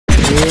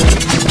This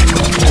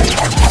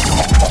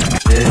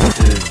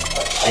is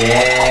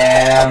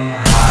Jam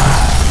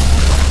High.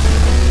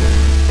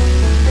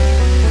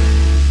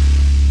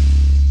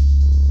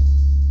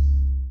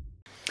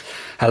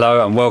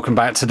 Hello and welcome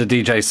back to the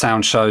DJ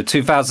Sound Show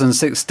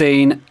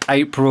 2016,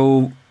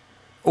 April.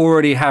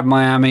 Already had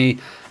Miami.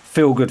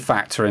 Feel good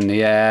factor in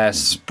the air.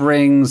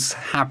 Spring's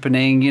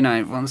happening. You know,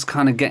 everyone's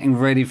kind of getting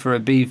ready for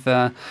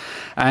Ibiza.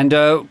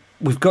 And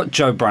we've got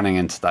Joe Brunning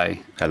in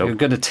today. Hello. You're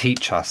going to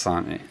teach us,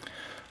 aren't you?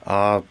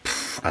 I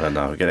don't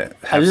know.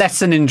 A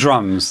lesson in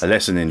drums. A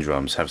lesson in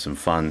drums. Have some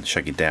fun.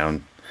 Shake it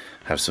down.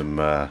 Have some,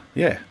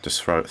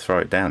 just throw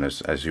it down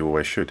as you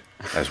always should.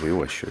 As we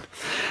always should.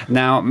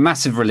 Now,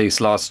 massive release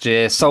last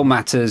year. Soul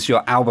Matters,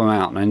 your album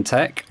out on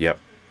Intec. Yep.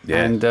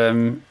 Yeah.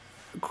 And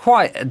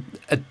quite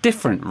a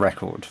different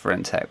record for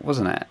Intec,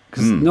 wasn't it?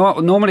 Because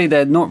normally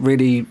they're not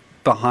really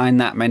behind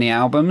that many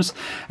albums,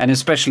 and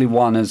especially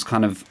one as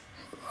kind of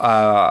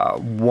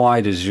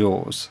wide as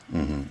yours.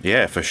 Mm-hmm.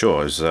 Yeah, for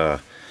sure.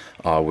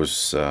 I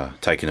was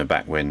taken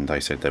aback when they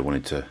said they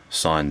wanted to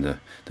sign the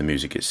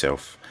music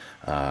itself.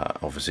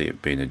 Obviously,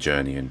 it being a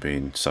journey and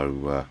being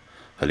so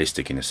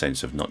holistic in a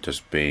sense of not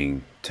just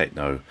being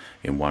techno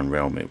in one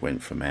realm. It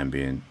went from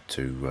ambient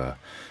to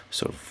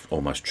sort of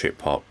almost trip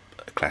hop,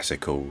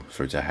 classical,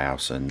 through to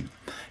house and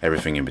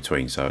everything in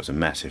between. So it's a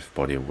massive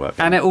body of work.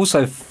 And it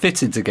also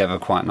fitted together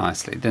quite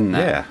nicely, didn't it?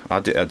 Yeah,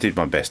 I did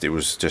my best. It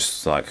was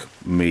just like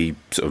me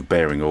sort of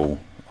bearing all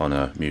on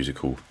a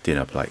musical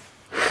dinner plate.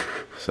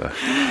 So.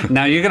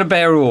 Now you're going to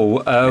bear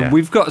all.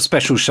 We've got a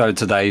special show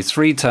today.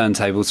 3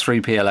 turntables,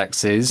 3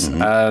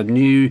 PLXs,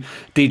 new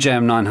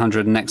DJM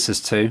 900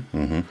 Nexus 2.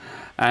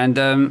 And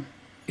you're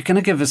going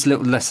to give us a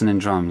little lesson in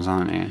drums,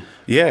 aren't you?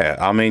 Yeah,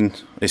 I mean,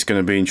 it's going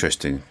to be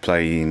interesting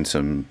playing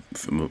some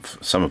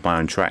of my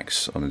own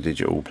tracks on a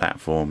digital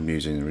platform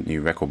using the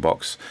new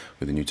rekordbox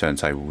with the new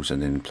turntables, and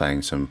then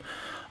playing some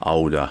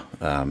older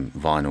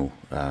vinyl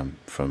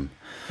from...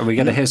 Are we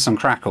going to hear some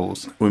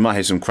crackles? We might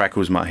hear some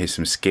crackles, might hear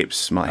some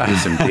skips, might hear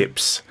some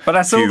dips. But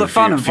that's all the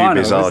fun of vinyl,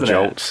 bizarre isn't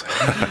jolts.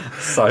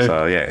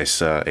 So yeah,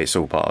 it's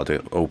all part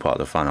of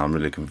the fun. I'm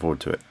really looking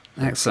forward to it.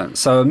 Excellent.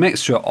 So a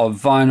mixture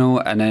of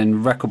vinyl and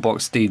then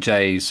rekordbox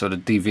DJ sort of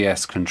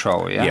DVS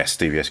control, yeah? Yes,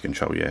 DVS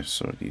control, yes.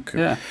 So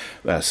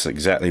that's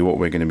exactly what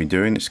we're going to be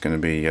doing. It's going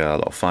to be a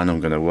lot of fun. I'm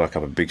going to work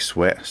up a big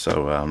sweat,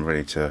 so I'm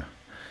ready to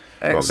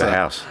rock the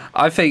house.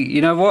 I think,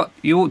 you know what?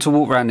 You ought to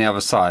walk around the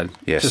other side.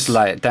 Yes. Just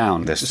lay it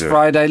down. It's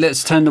Friday.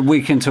 Let's turn the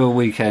week into a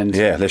weekend.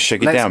 Yeah, let's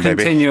shake it down,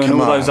 baby. Let's continue on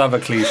all those other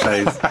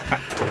cliches.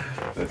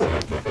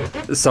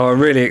 So I'm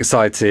really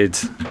excited.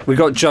 We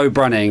got Joe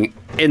Brunning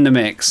in the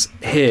mix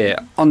here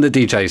on the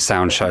DJ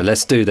Sound Show.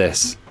 Let's do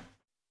this.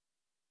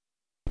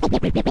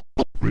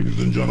 Ladies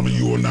and gentlemen,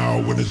 you are now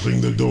witnessing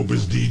the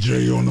dopest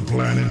DJ on the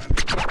planet.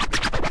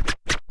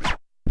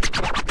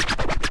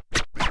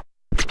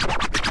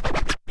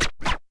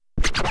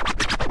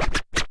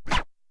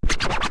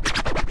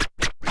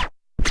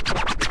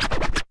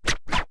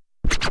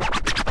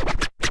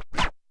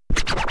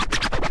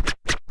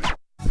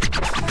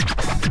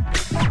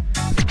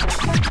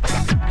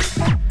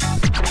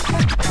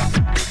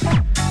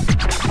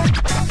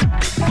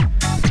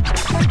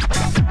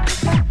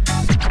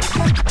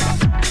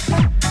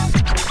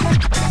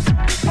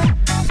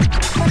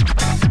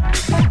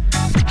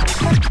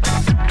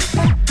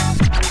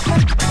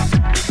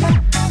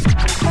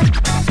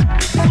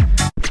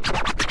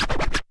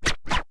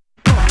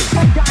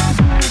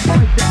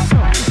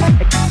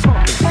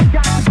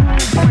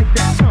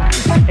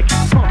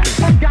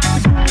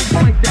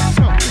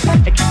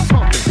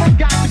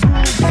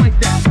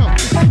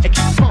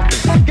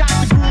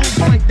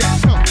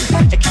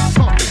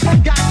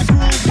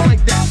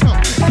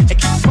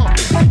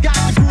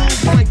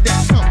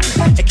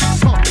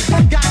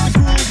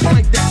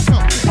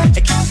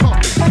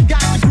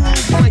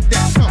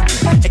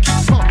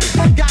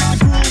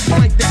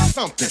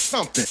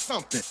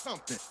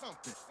 Something.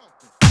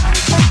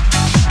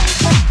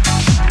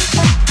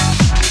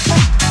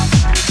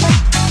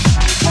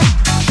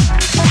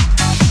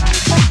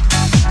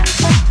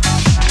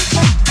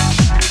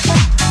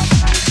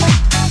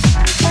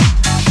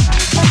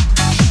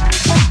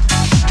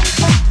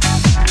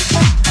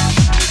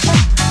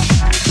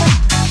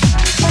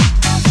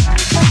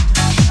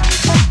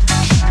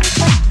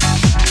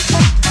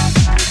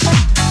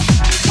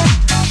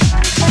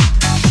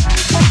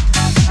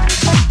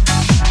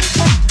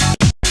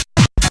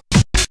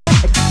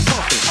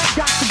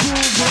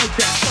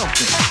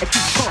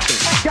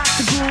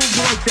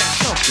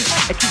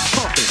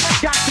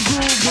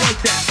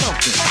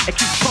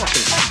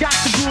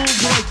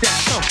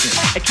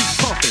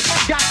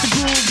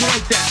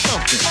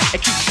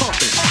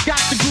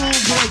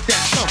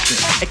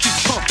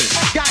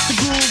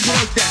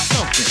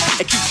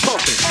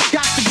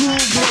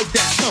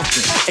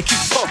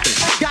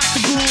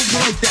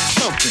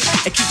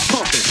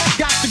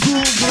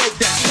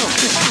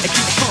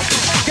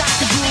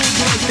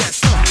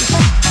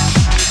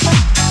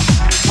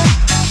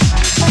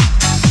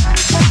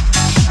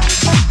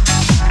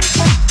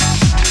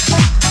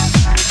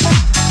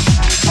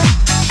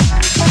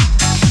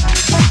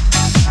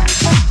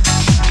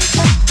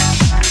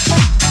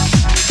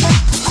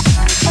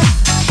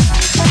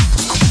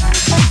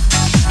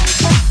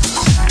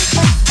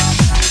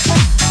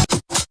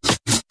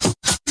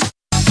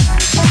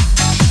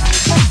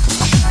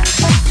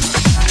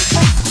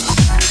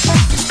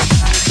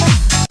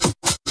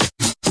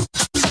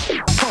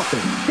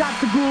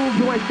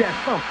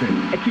 something,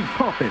 and keep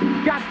pumping.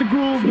 Got the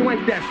groove, you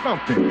ain't that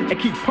something, and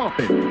keep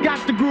pumping.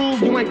 Got the groove,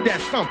 you ain't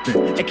that something,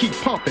 and keep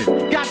pumping.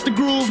 Got the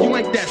groove, you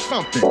ain't that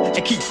something,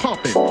 and keep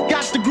pumping.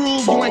 Got the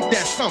groove, you ain't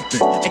that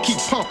something, and keep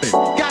pumping.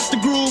 Got the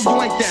groove, you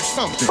ain't that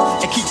something,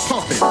 and keep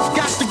pumping.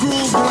 Got the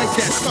groove, you ain't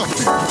that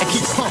something, and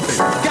keep pumping.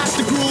 Got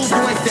the groove,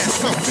 you ain't that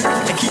something,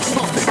 and keep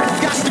pumping.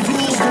 Got the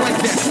groove, you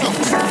ain't that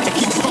something, and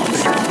keep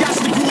pumping. Got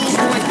the groove,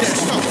 you ain't that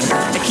something,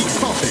 and keep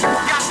pumping.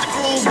 Got the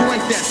groove, you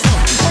ain't that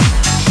something.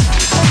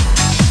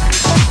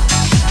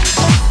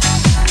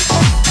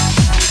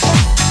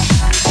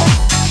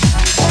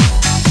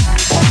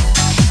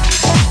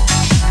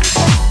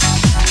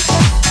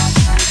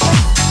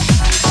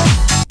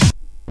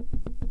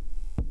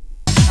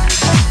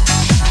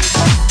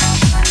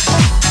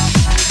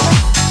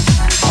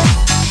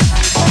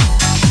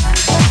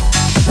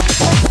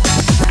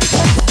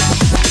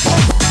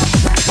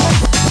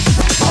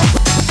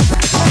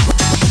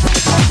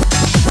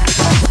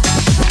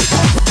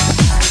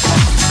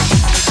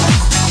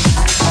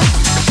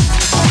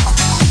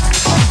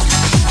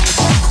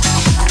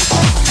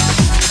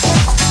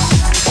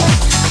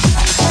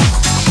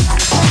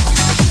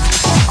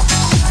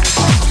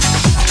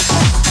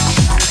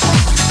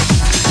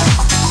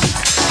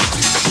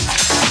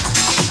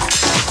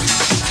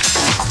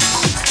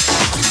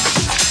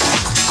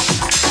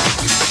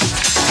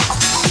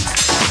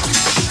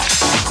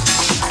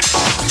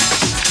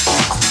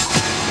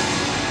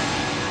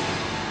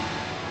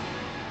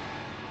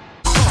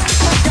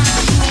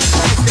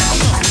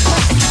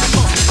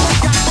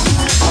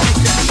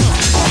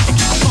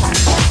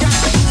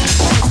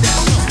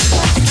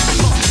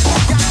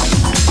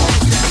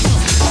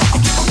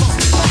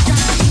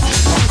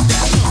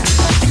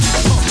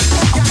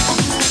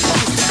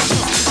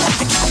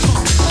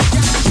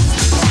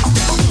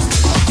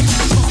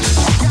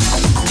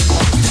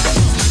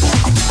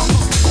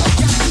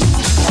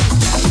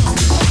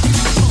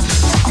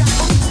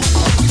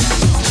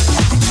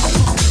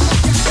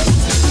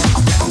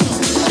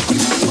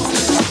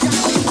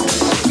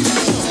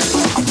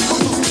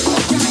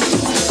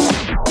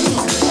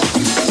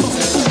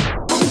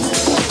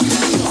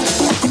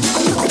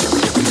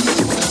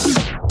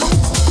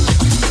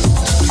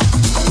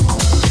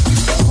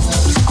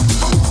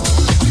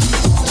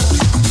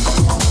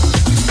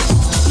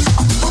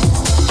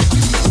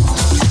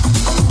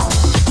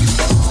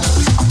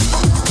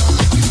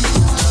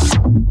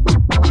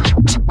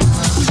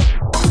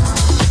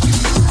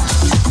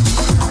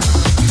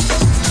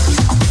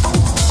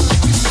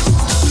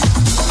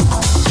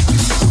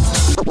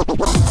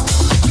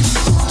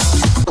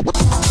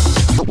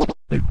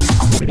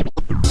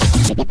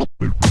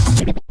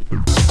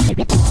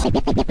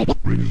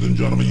 Ladies and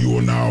gentlemen, you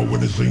are now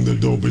witnessing the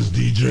dopest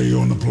DJ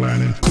on the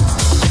planet.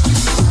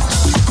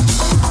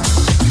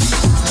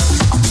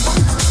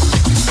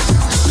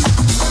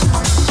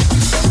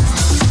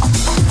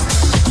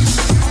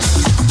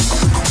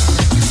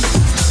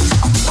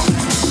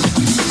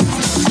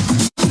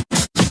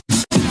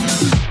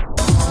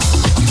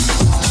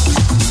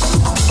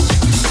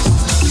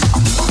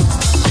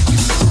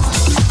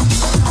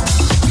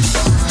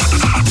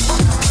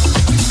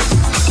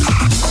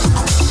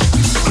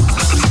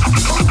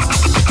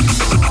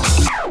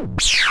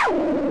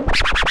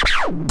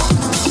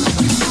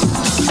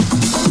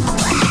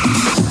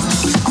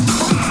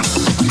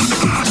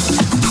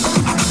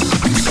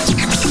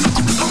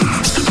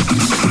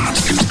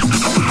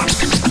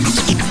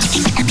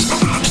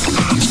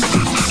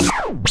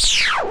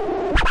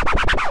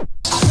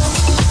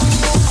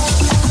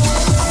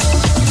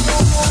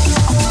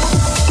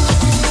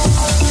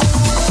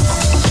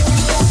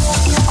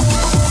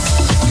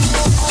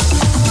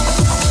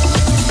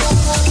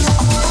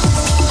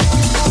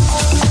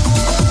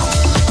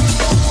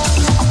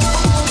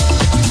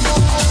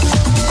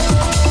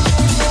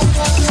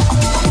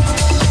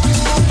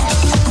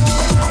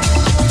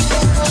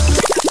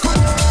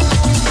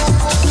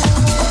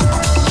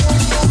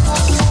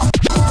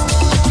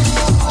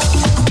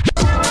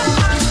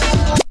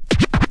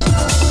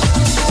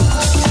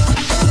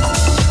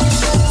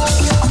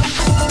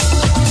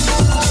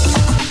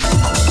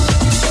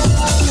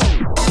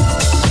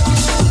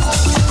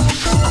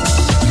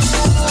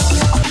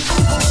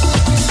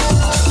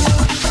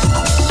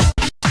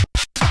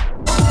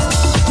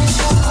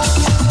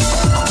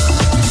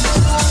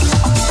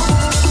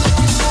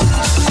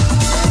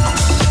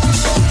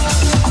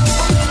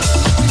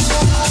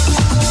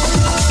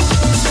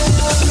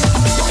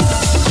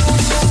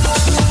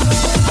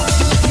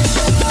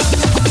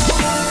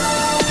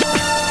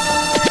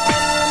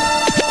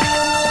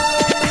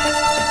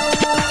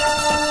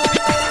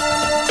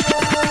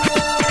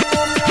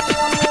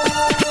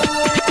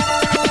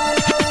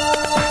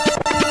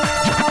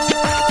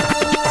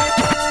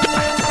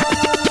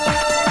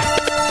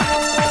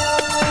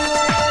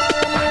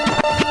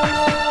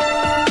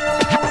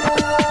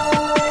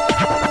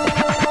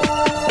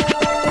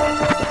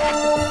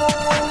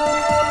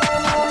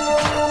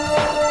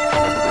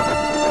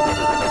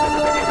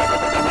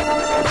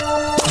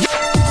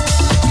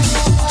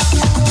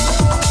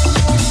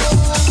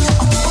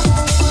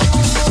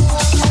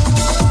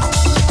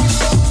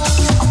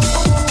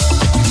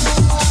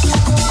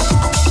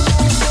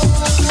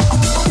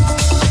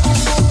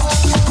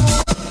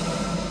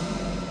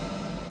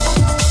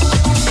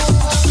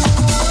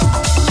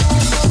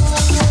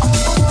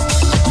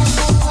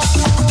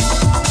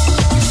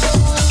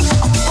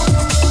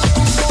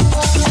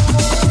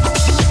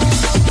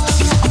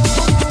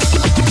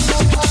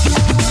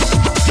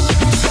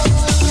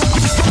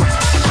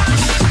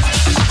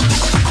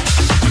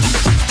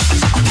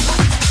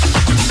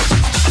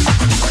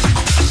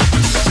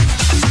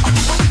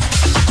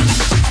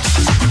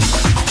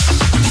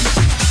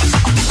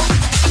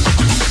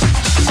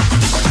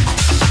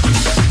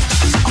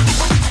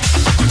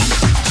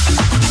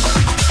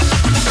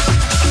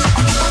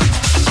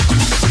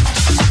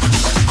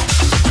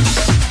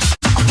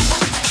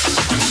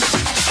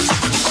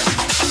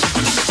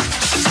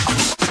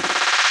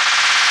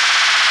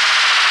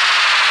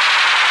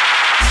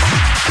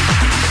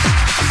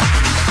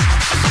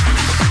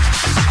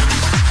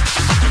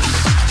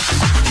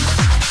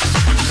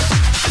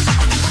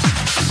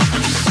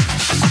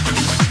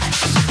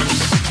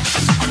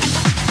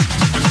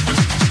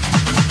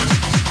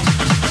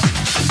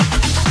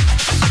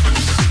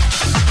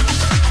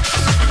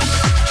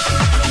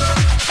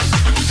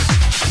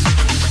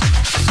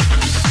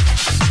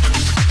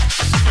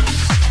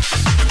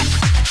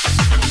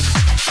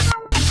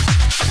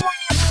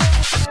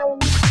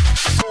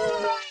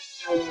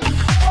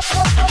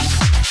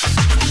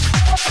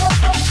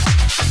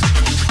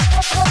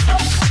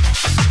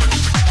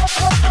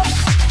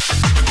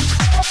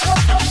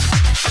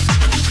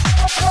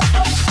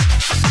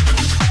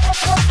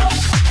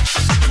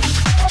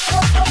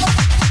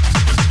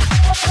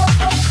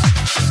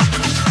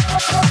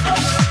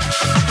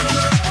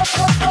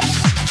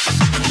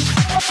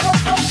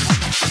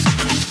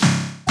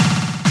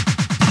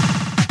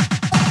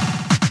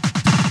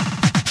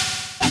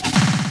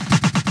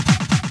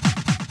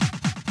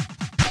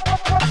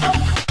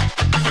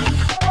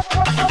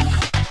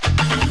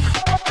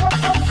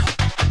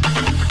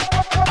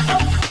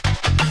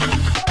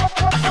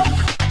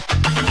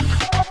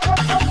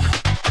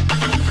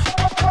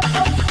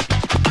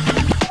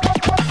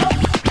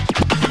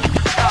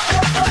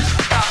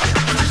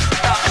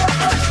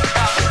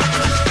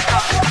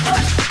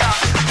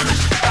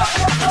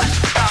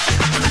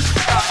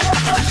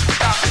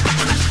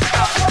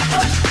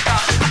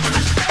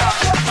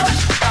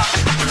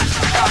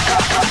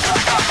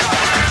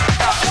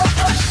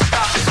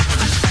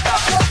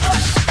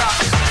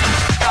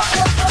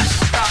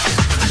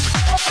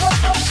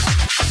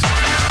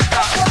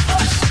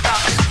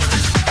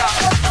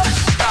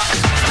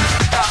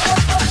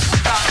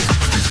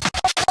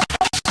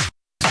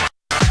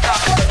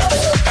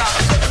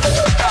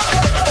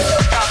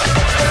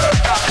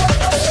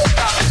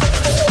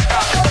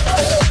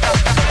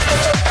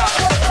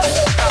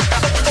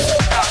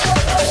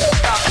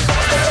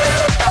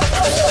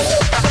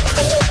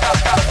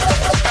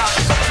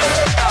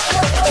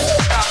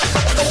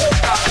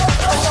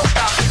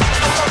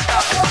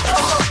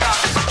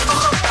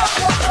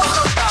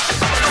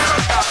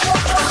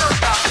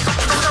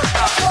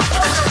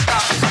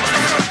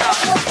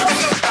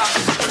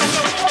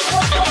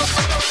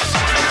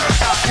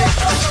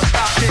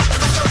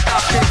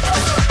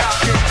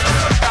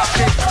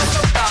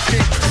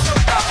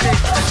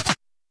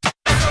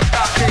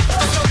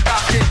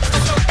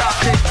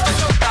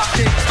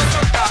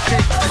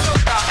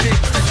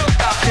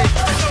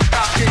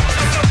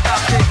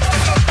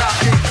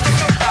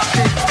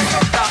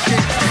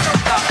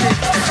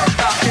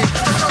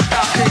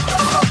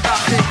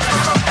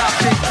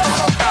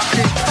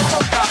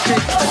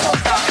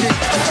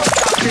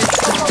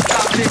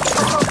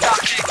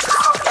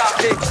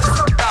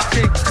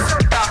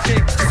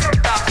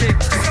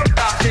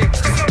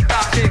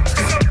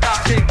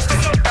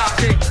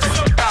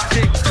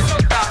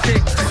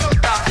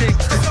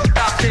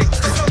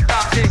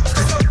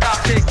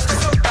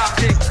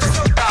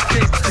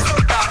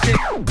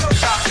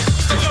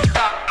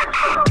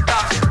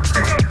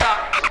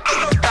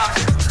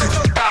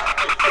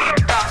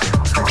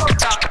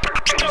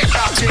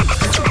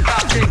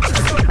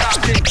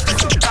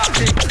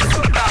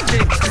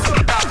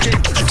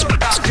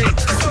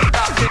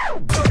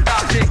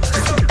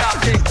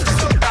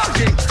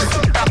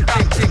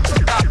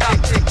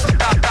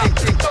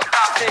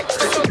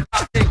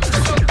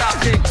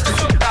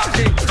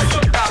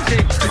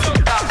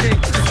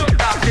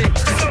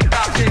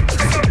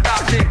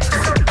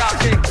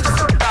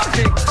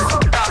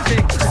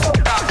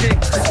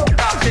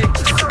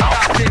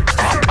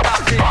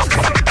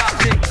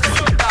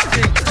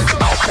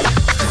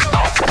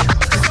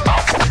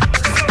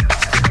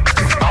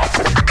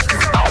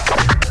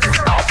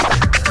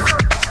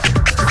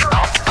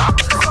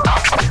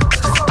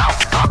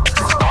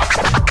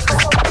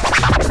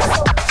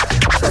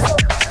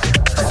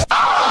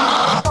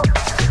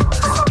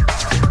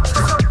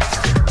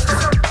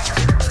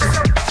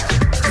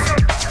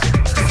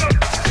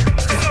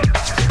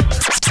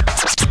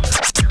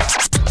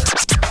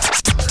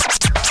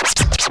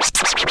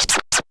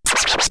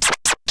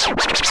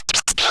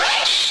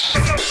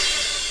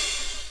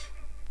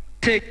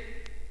 tick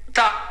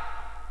tock,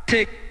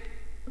 tick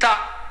tock,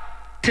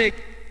 tick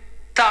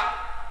tock,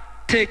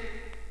 tick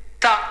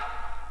tock,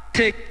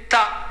 tick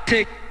tock,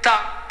 tick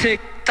tock, tick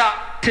tock,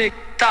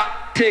 tick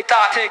tock, tick tock, tick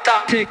tock,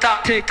 tick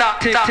tock, tick tock, tick tock,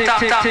 tick tock,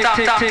 tick tock,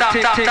 tick tock,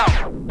 tick tock,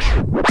 tick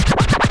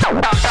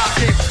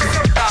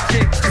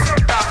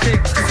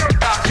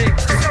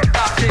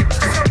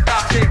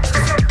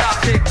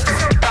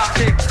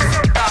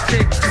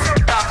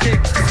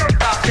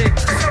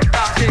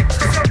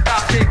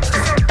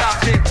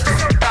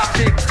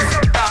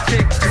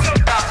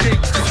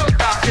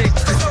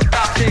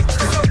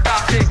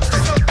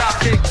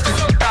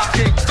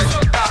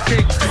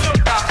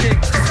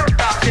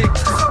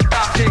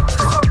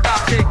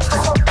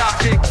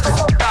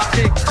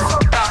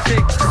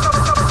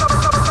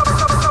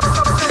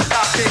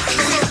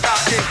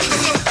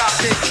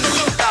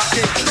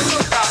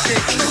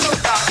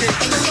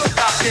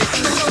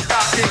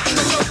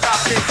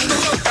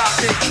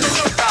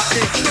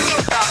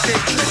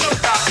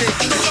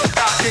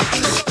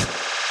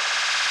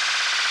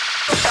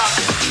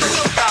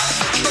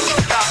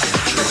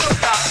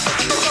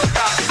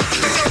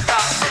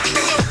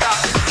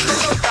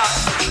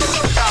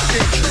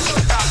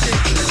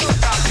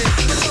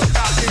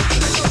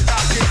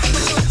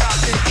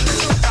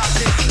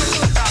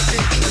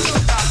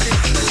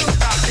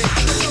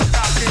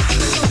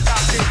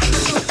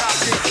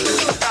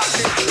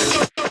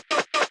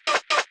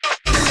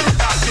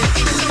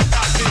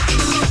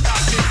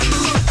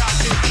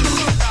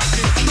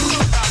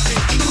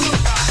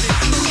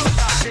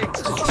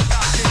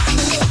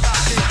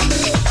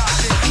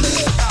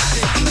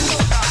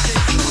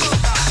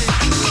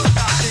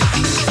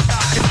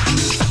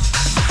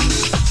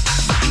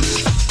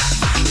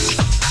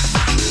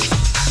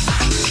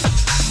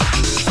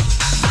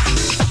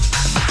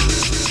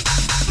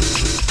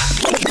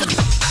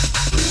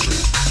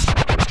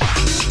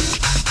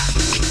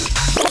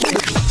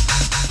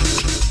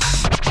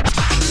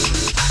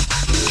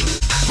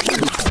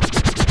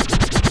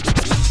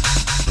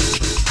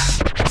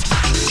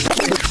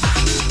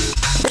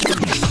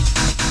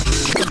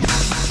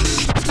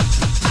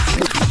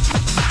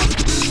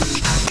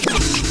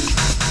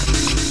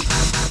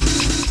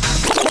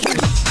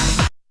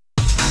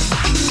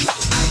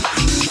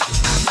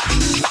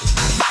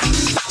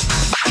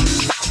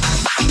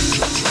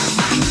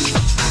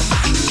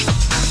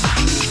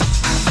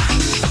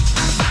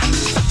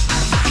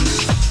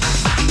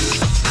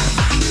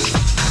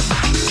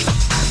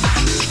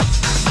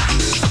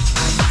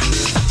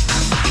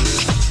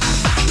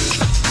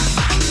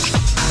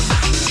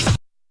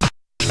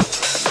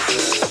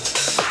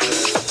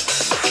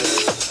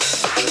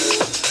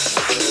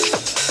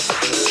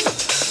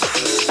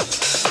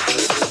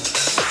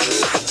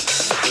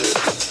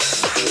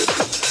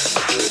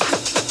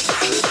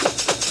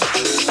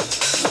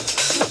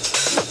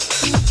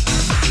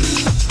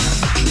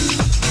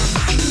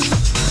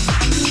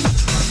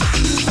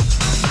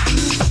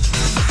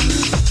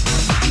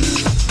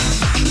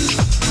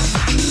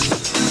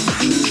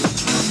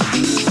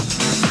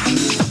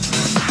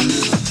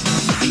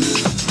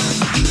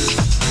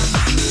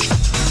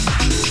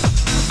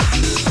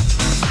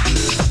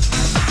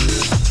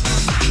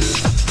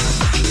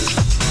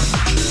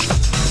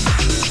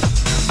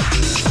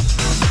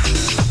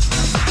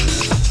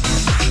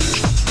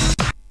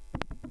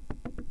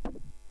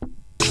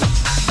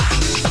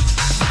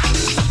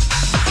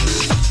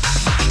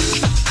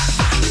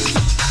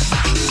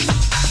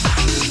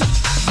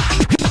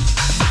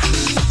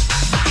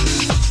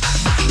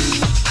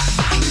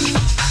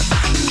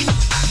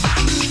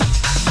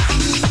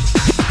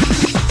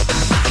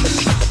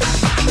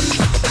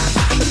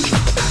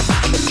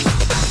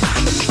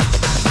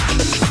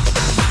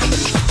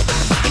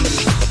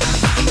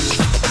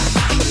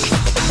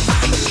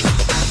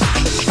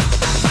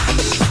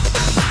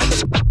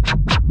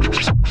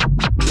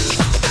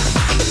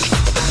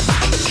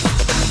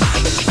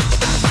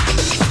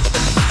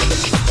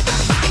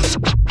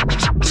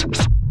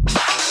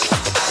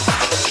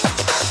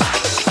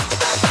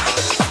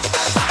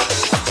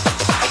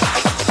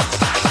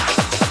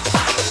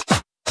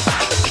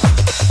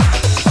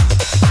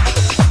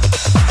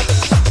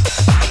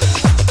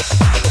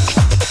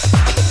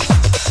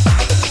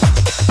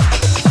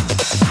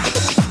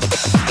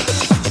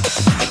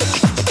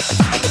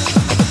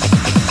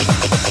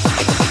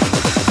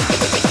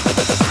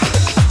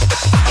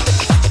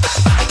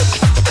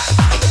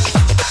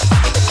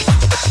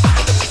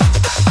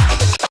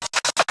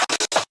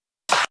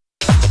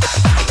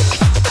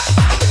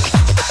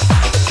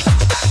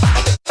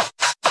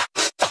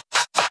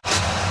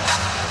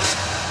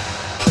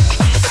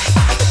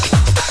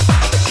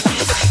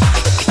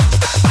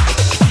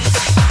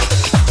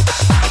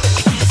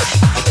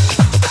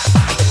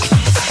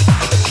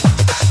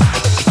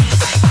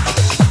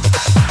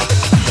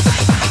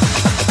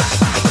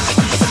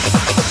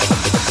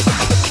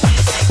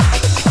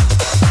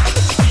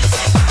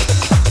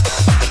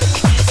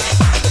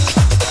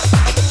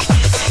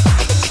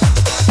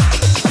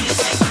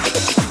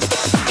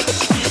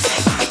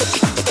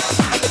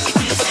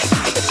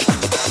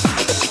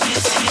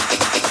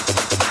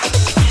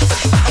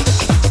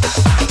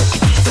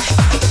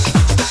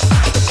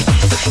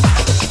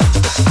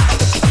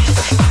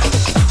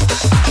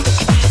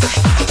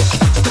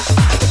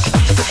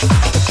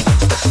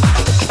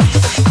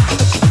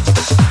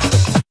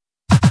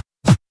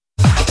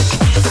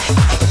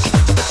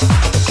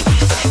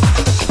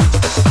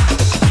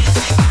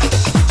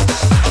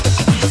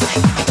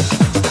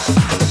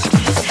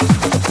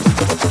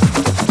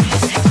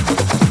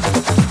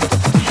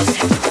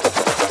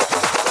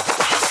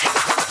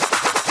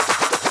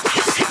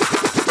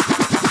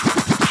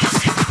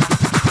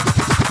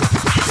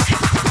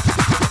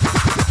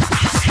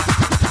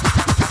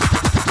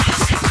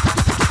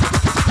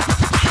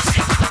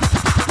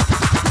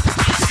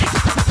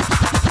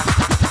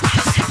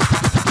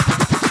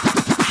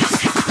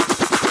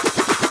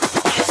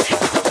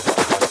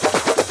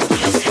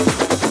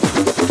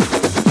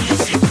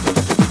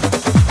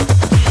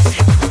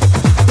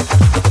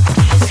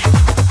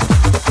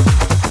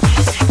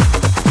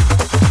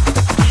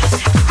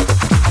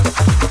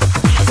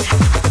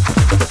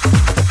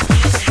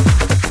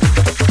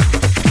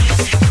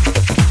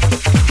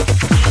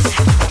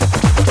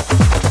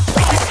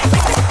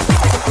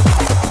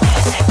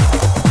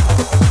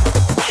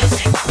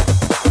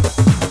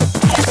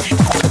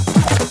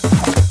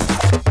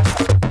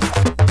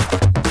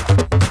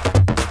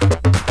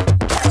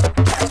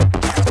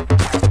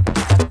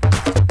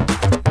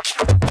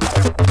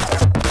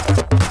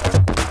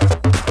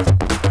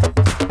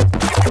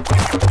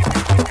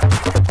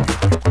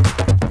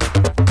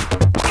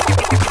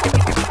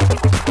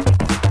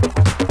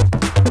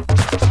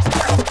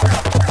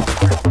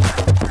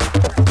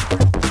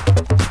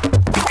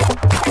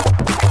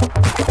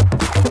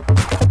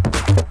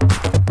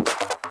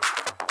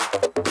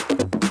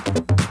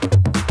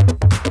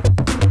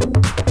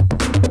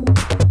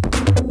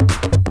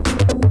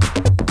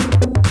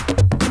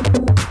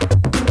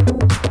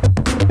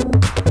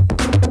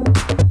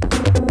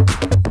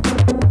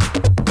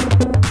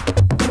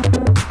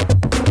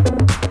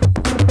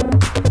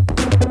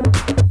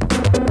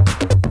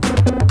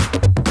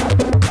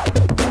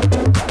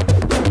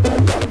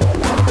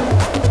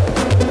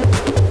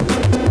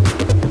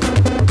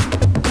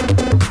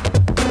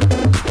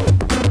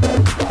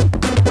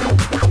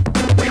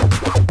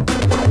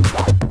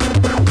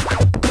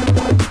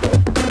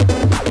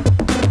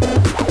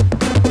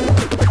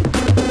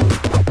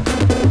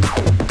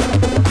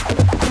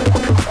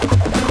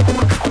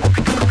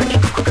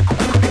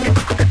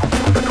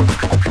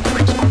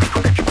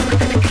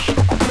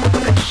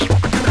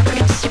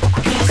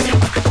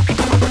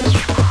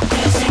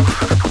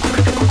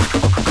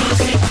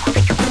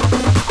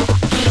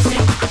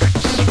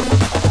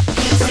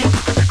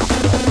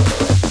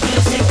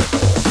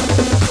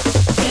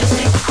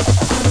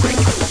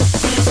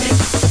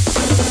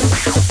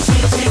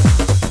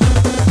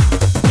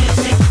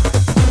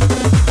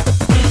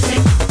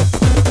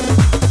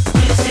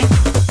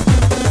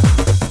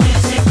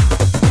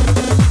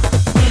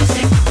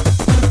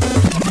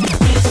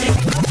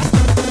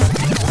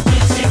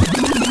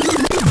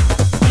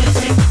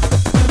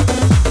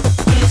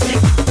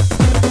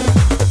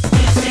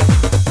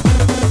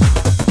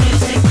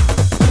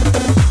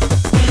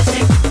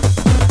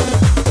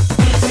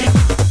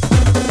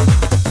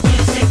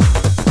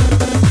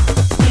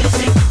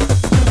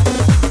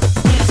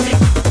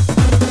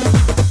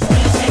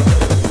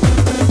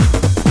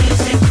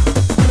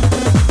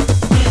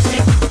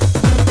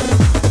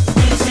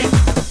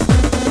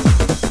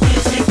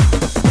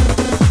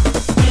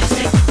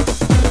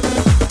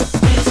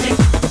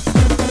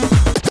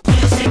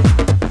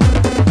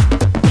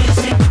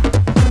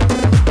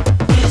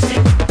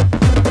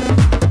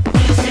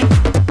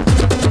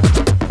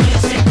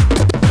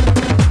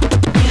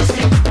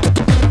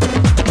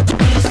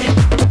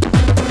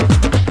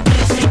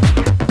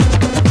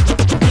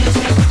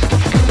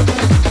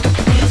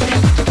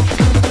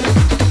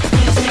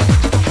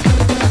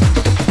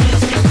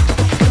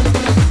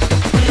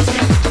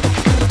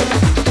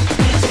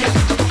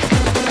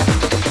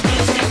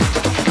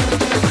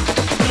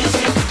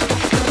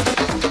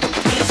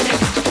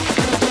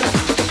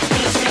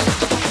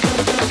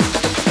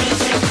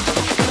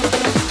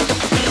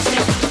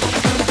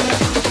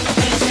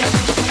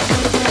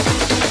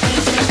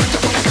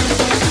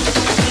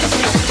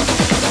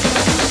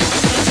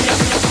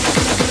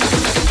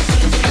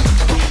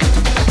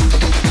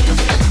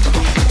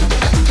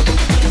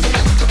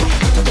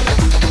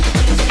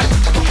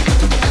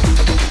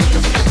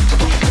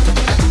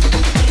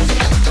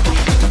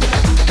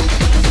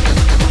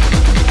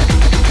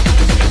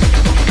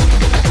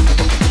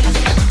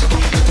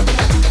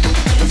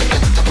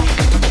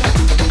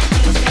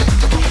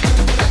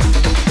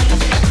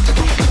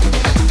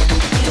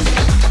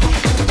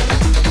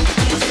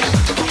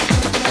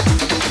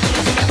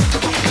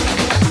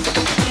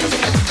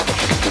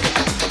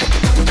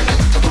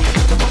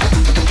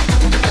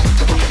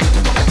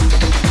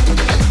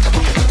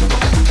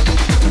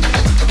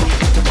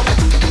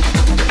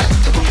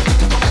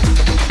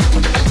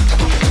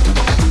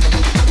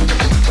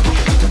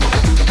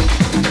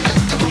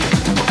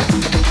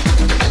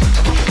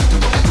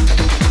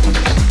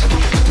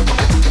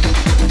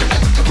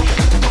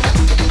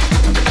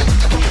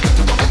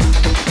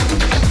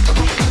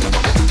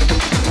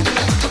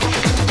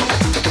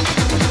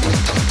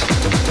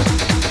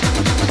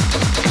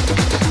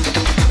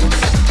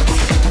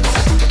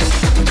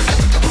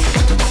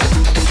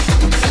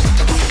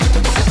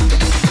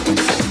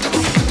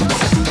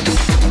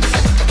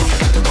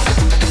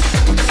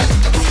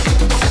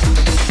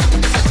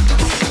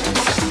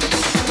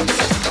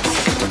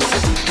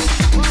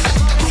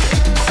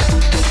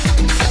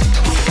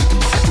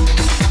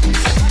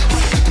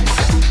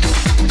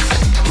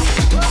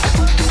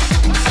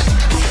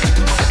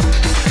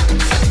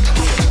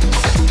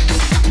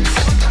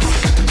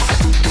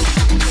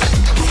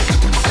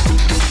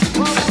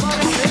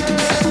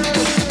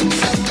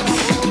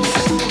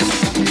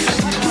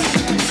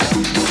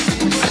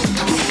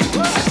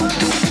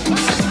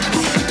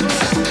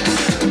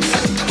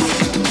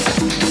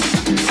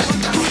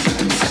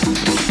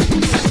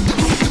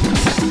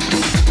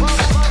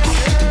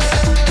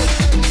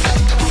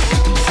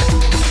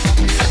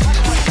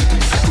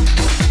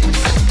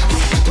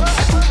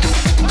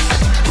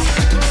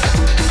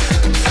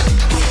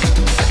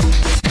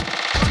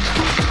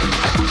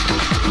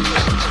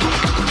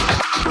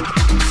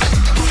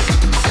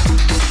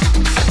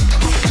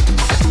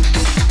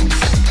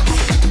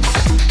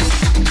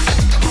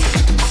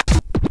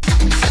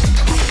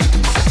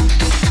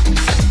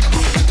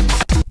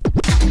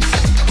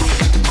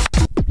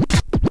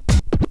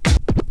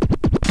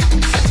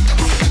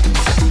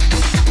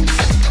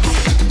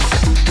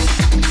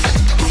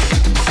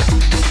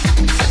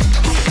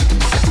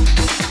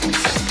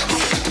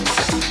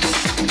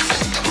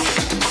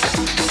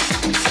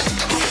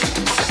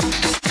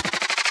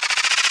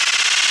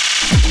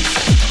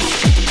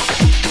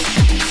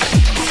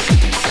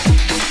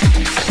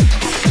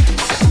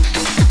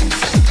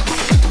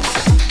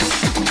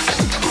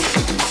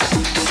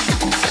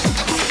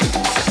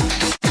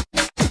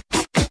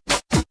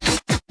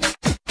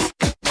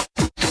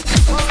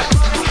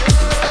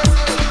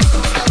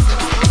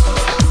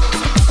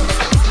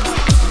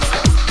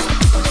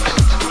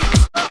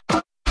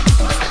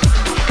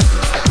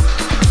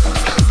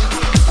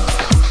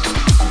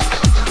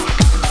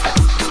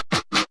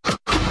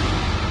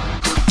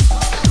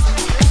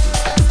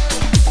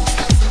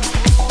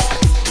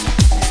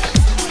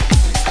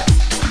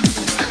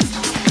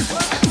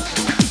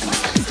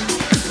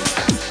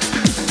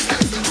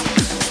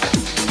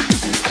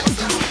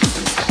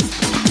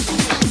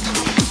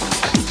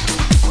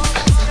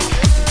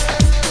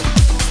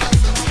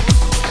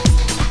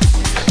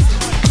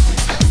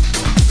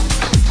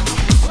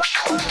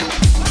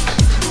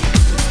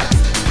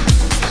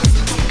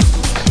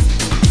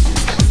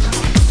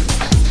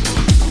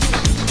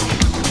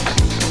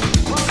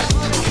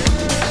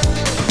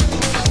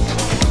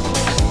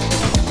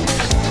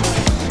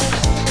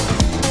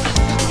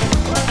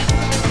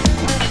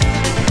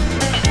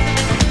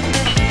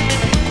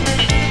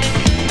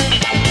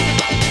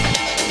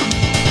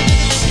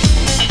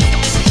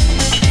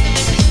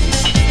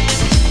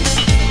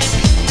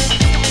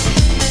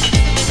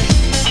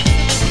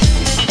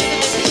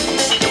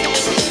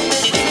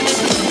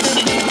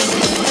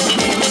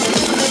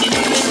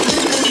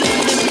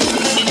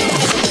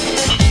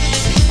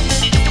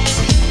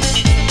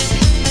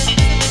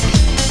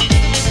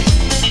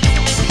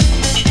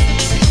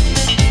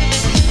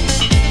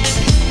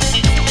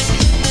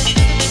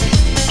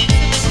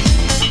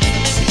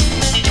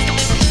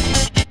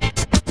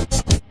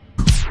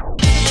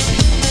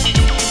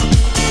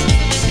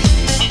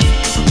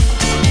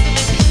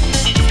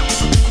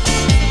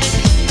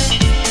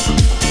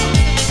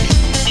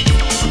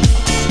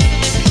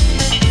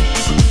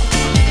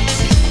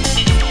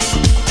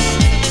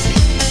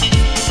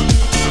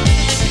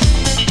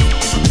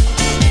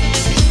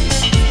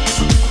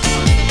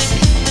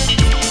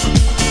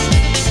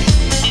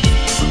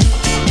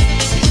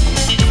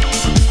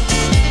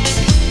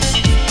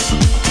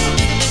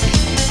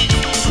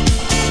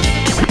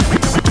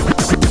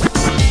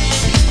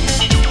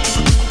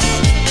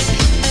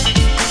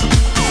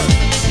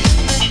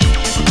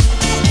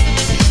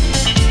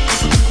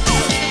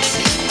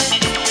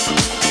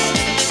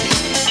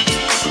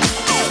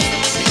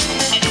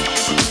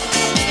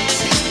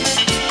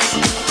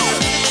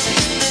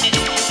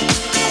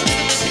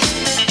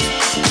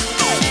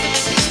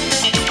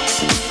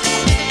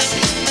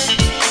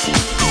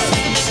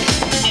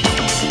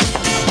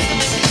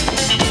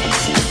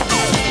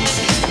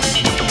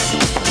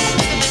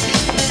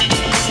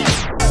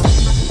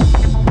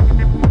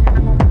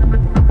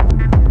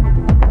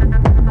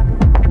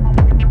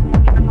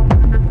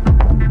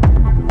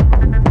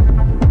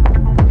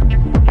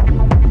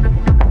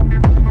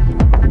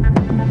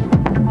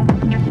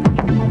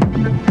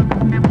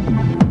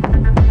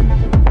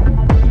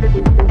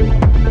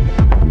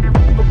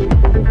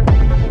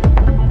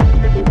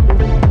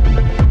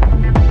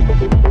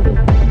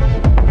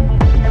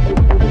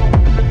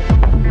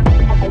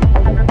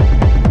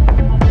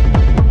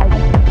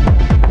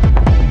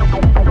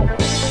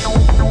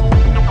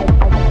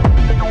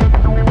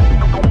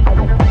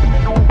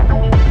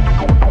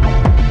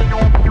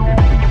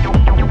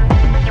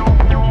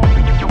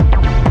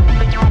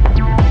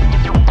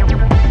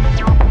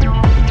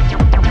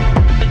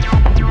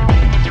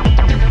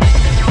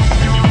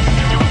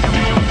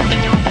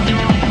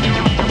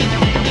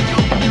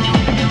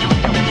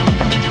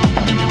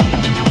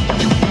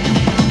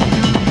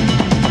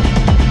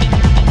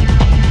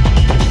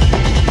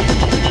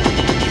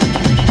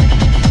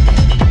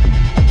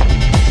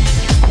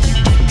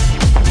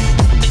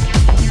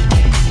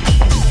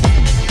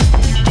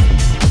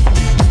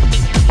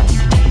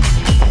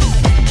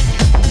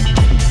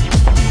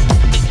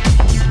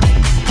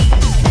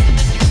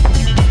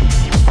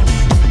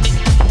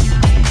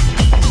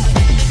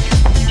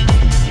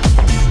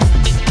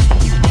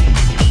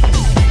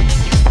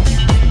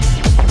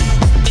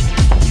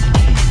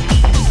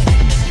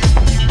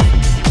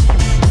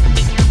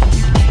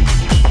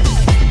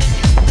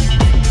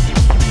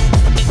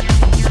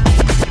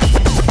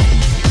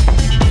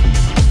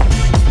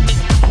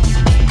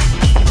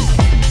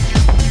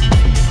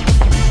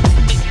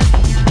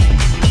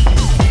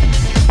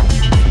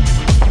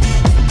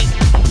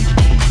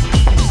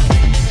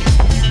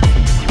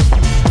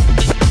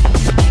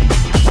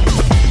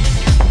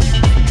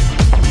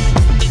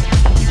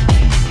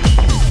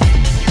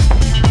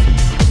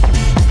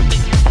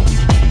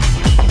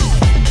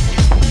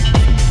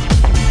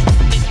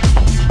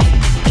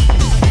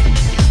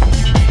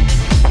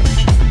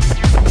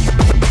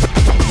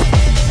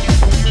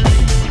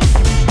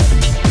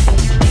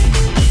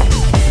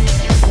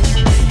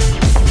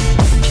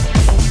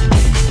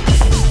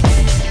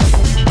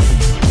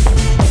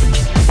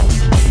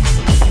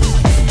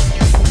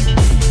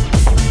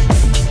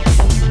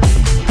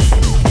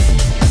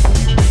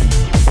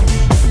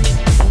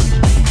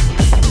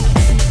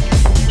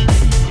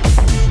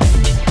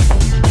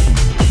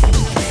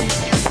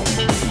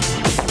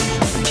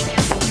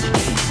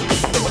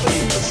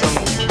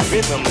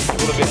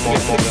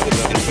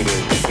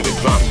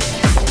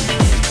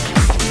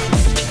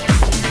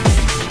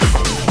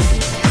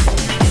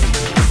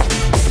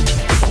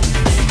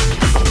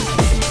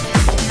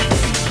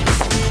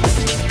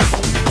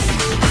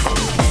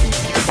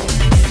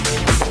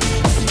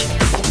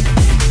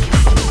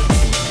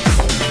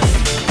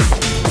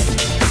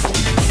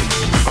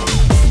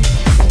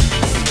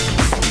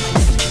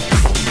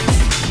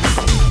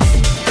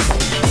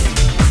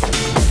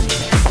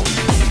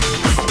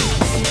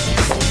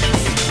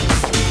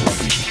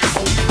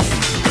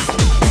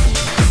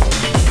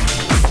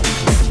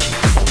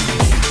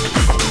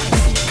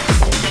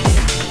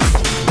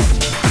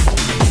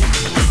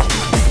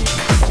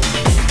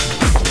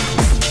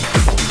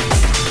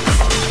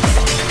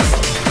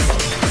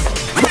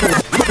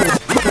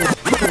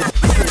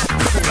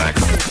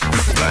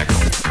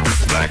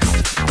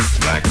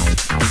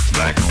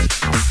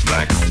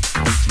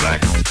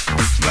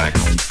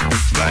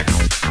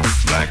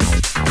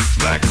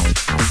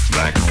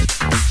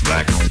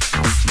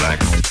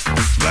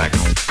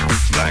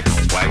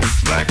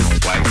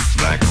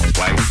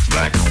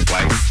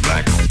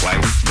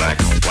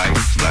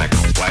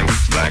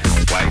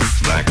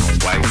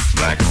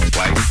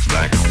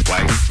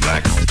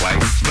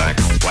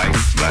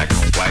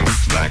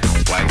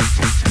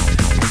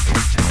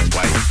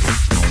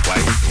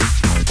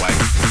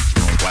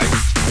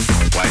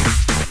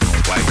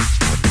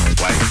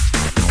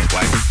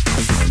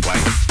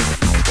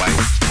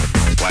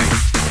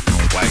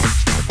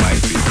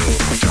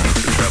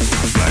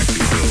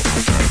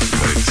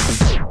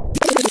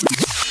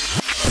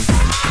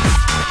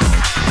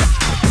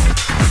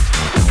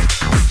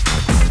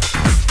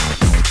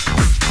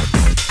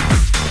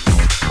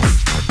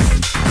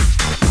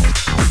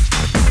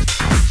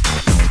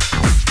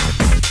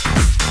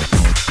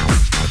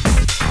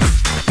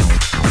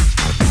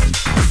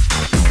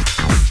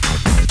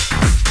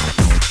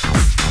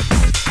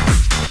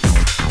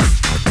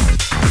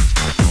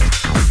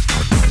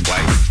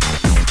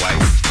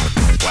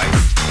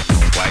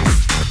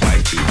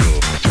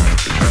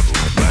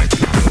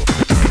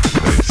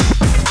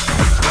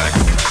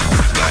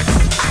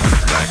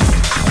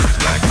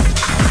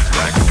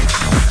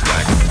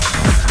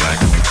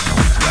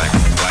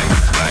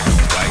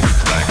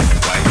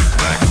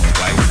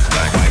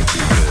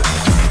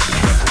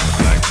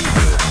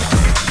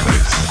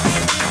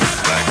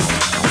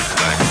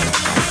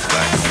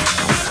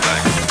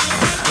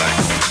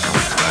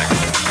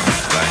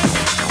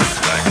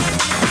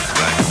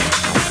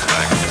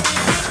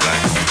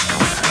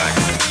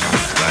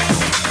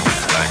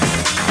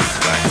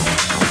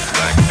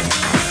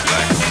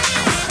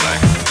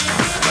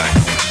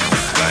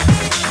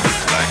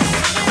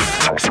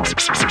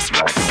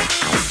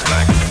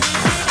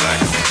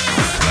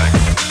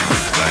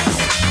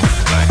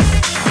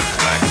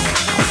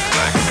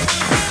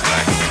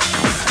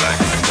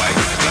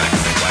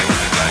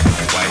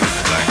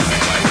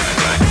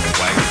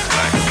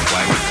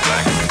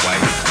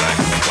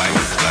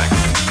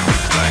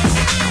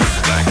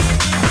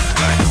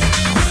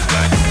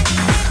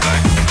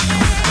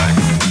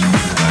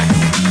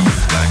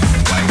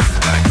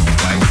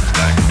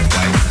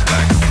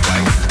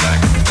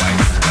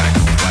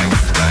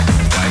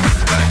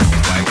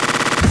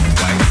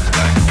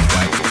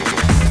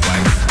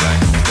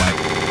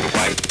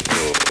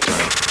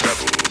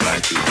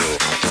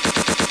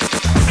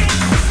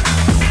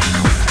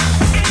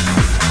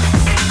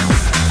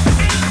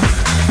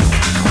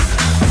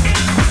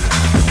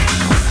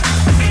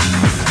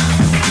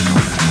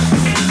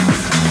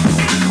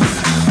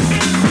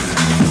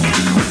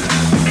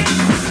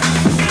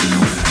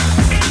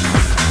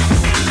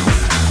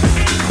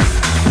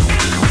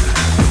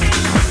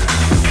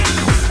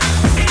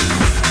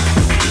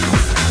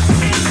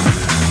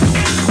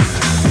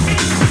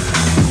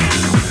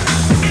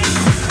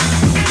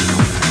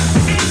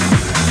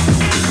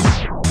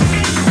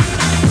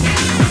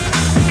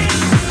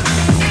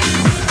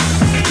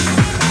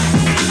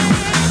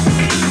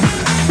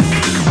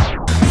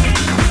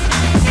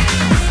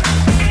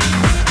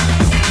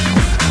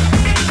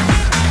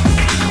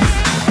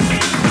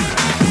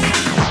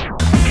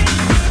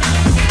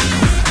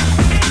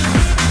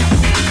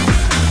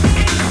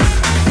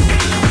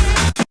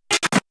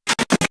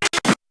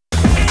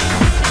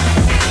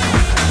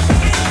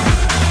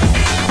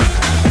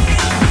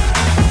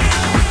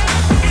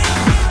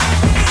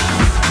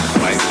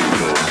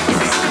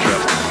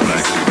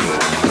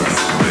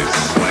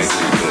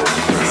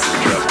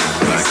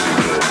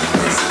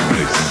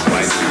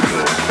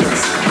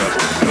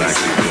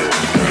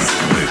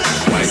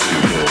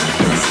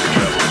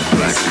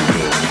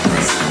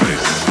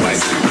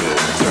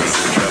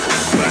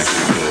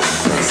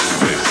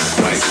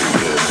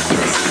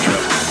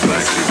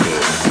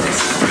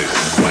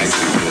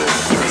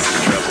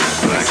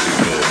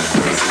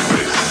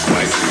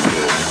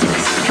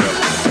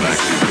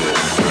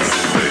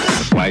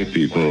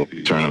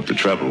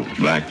treble.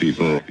 Black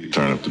people,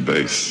 turn up the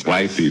bass.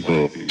 White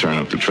people, turn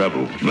up the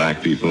treble.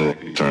 Black people,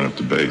 turn up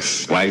the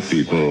bass. White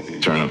people,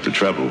 turn up the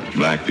treble.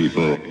 Black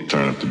people,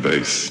 turn up the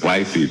bass.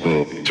 White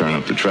people, turn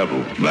up the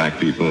treble. Black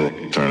people,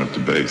 turn up the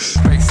bass.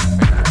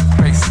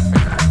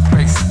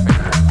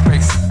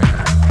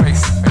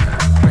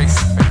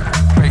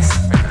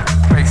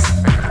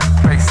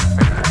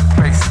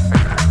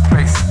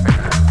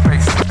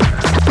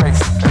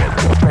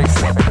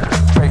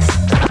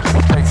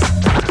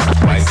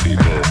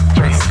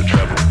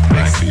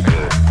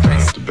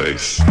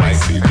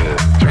 White people,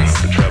 turn up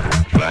the treble.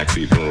 Black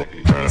people,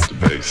 turn up the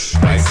bass.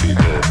 White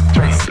people,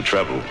 turn up the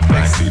treble.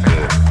 Black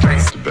people, turn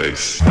up the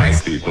bass.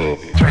 White people,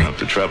 turn up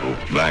the treble.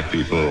 Black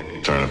people,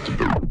 turn up the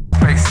bass.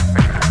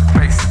 Bass.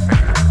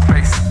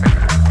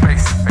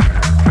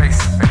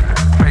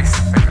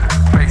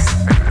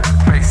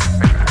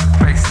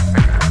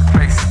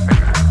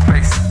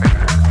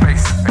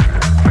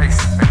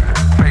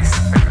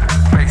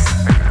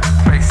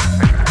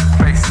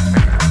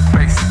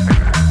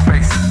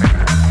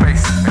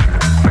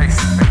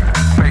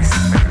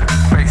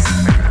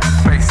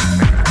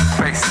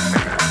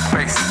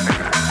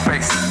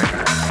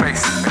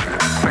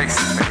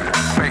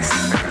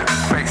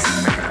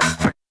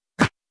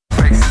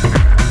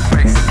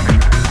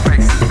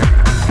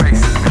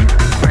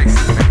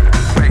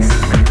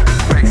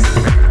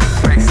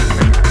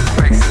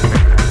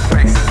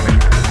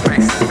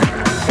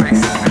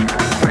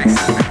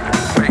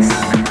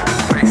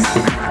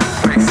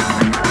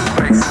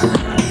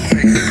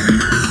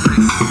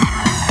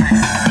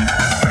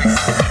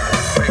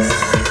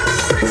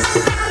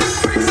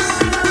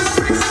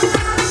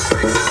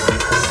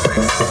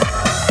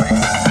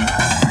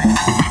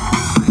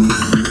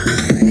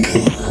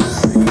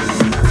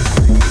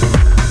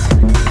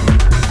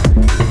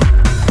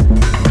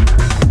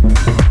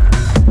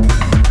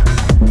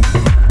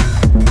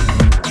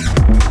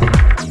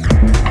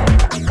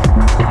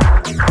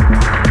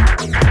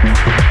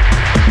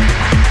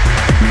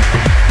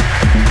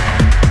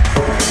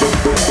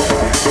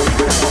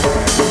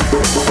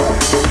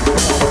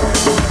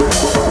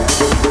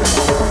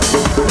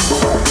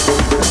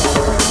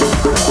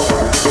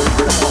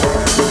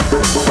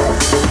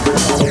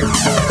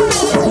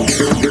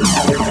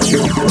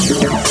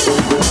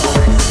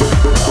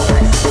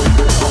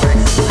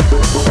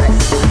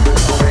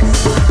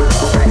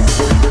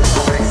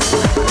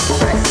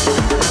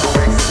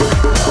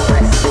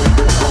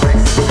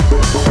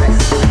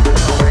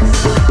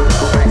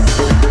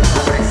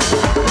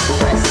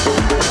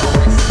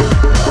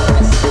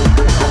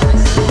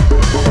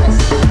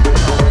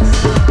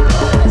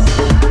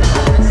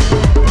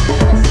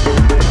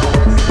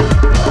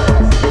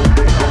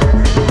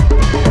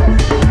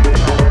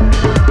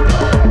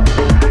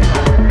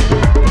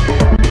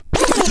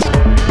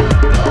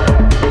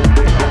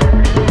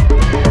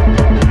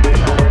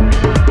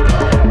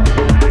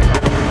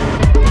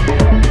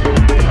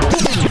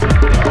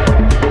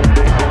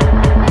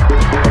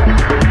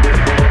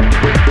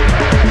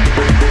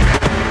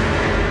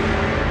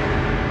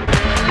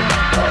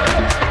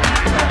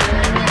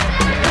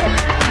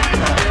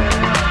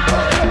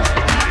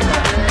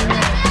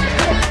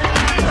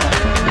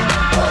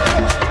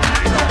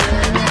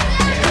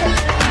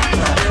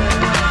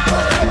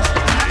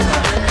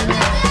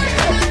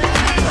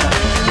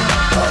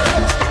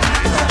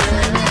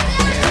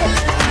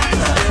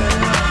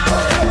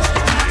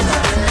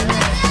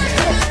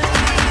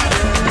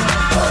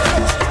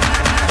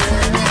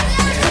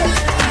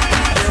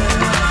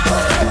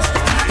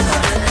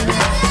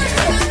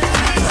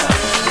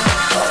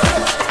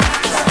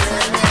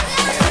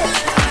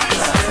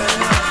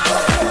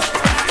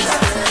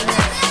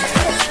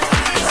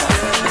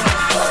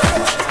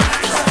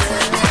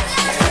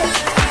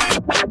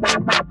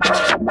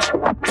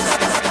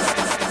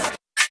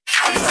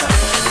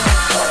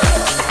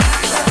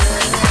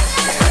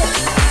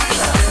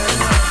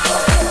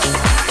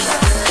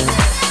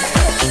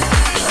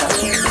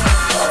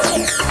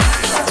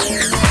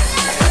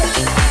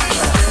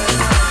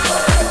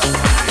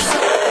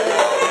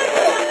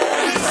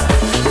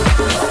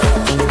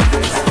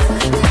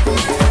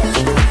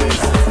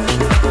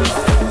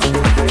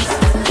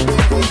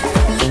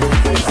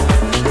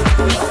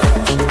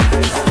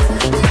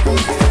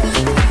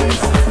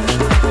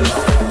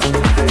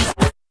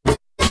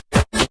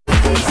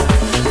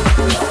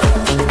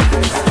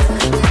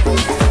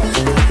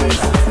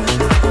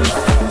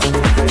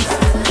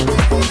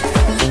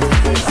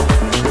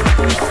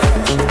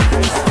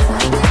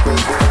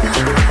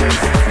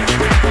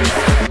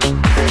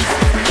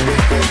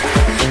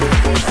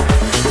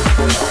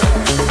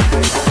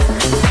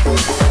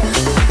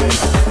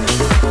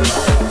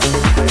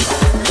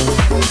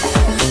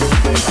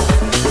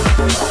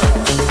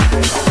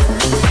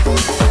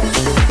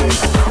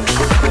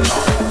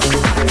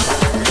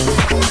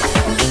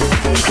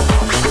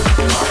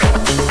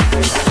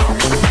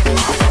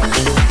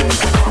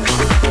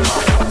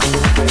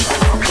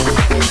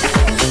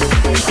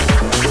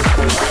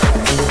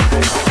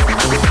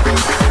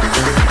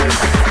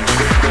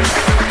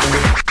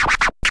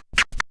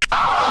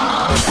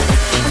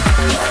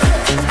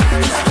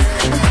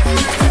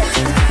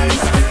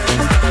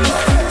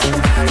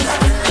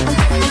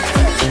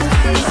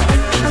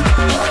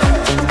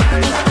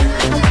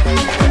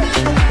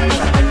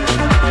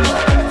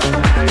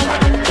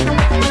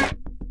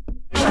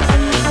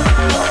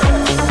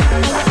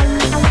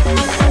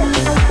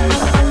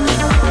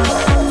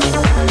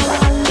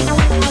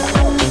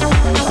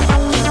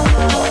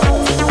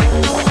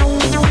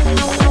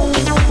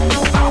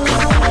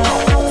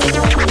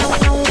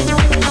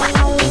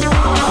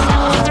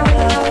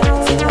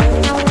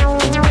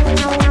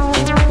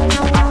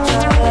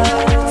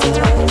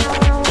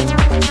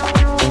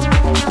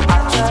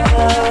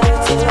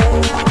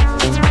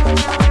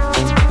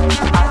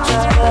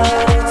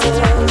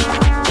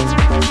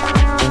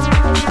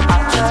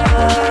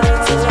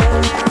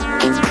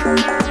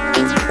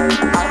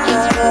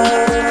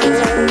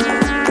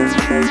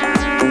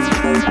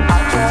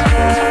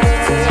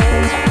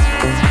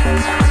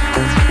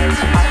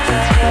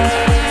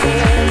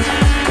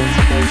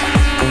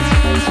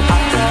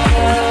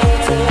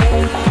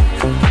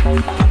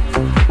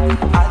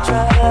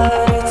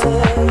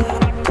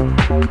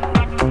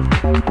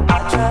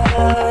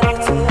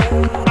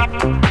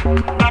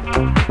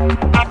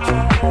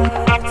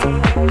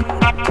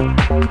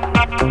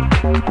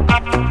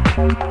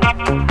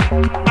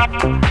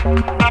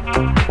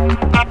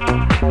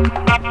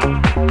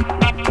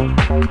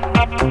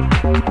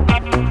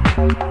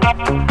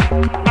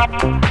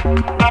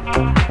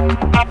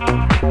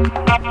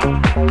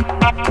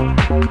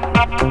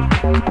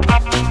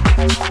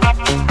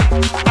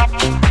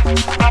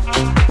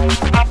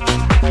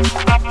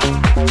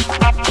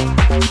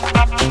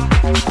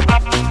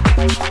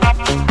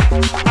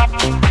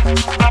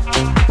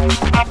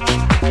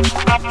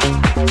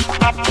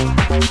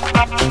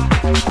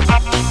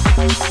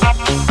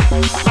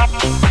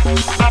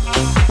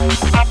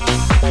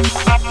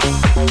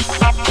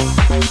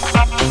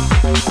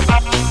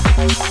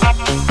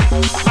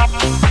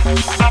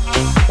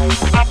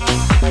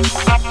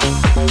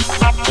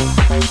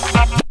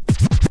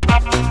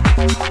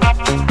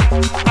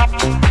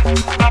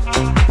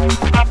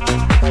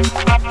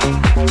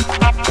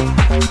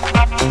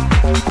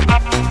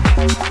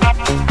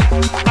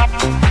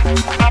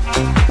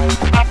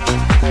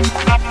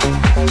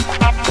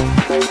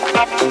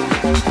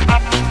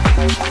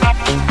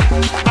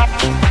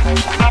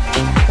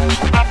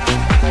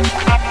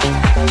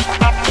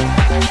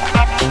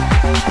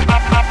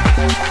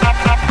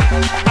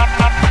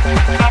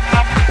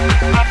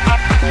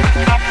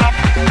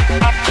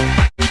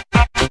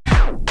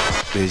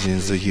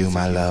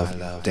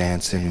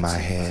 Dance in my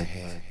head.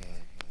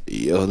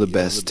 You're the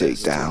best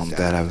takedown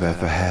that I've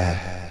ever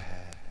had.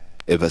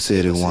 If I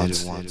said it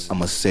once,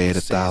 I'ma say it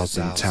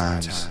 1,000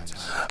 times.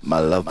 My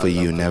love for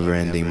you never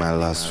ending, my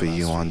lust for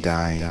you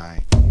undying.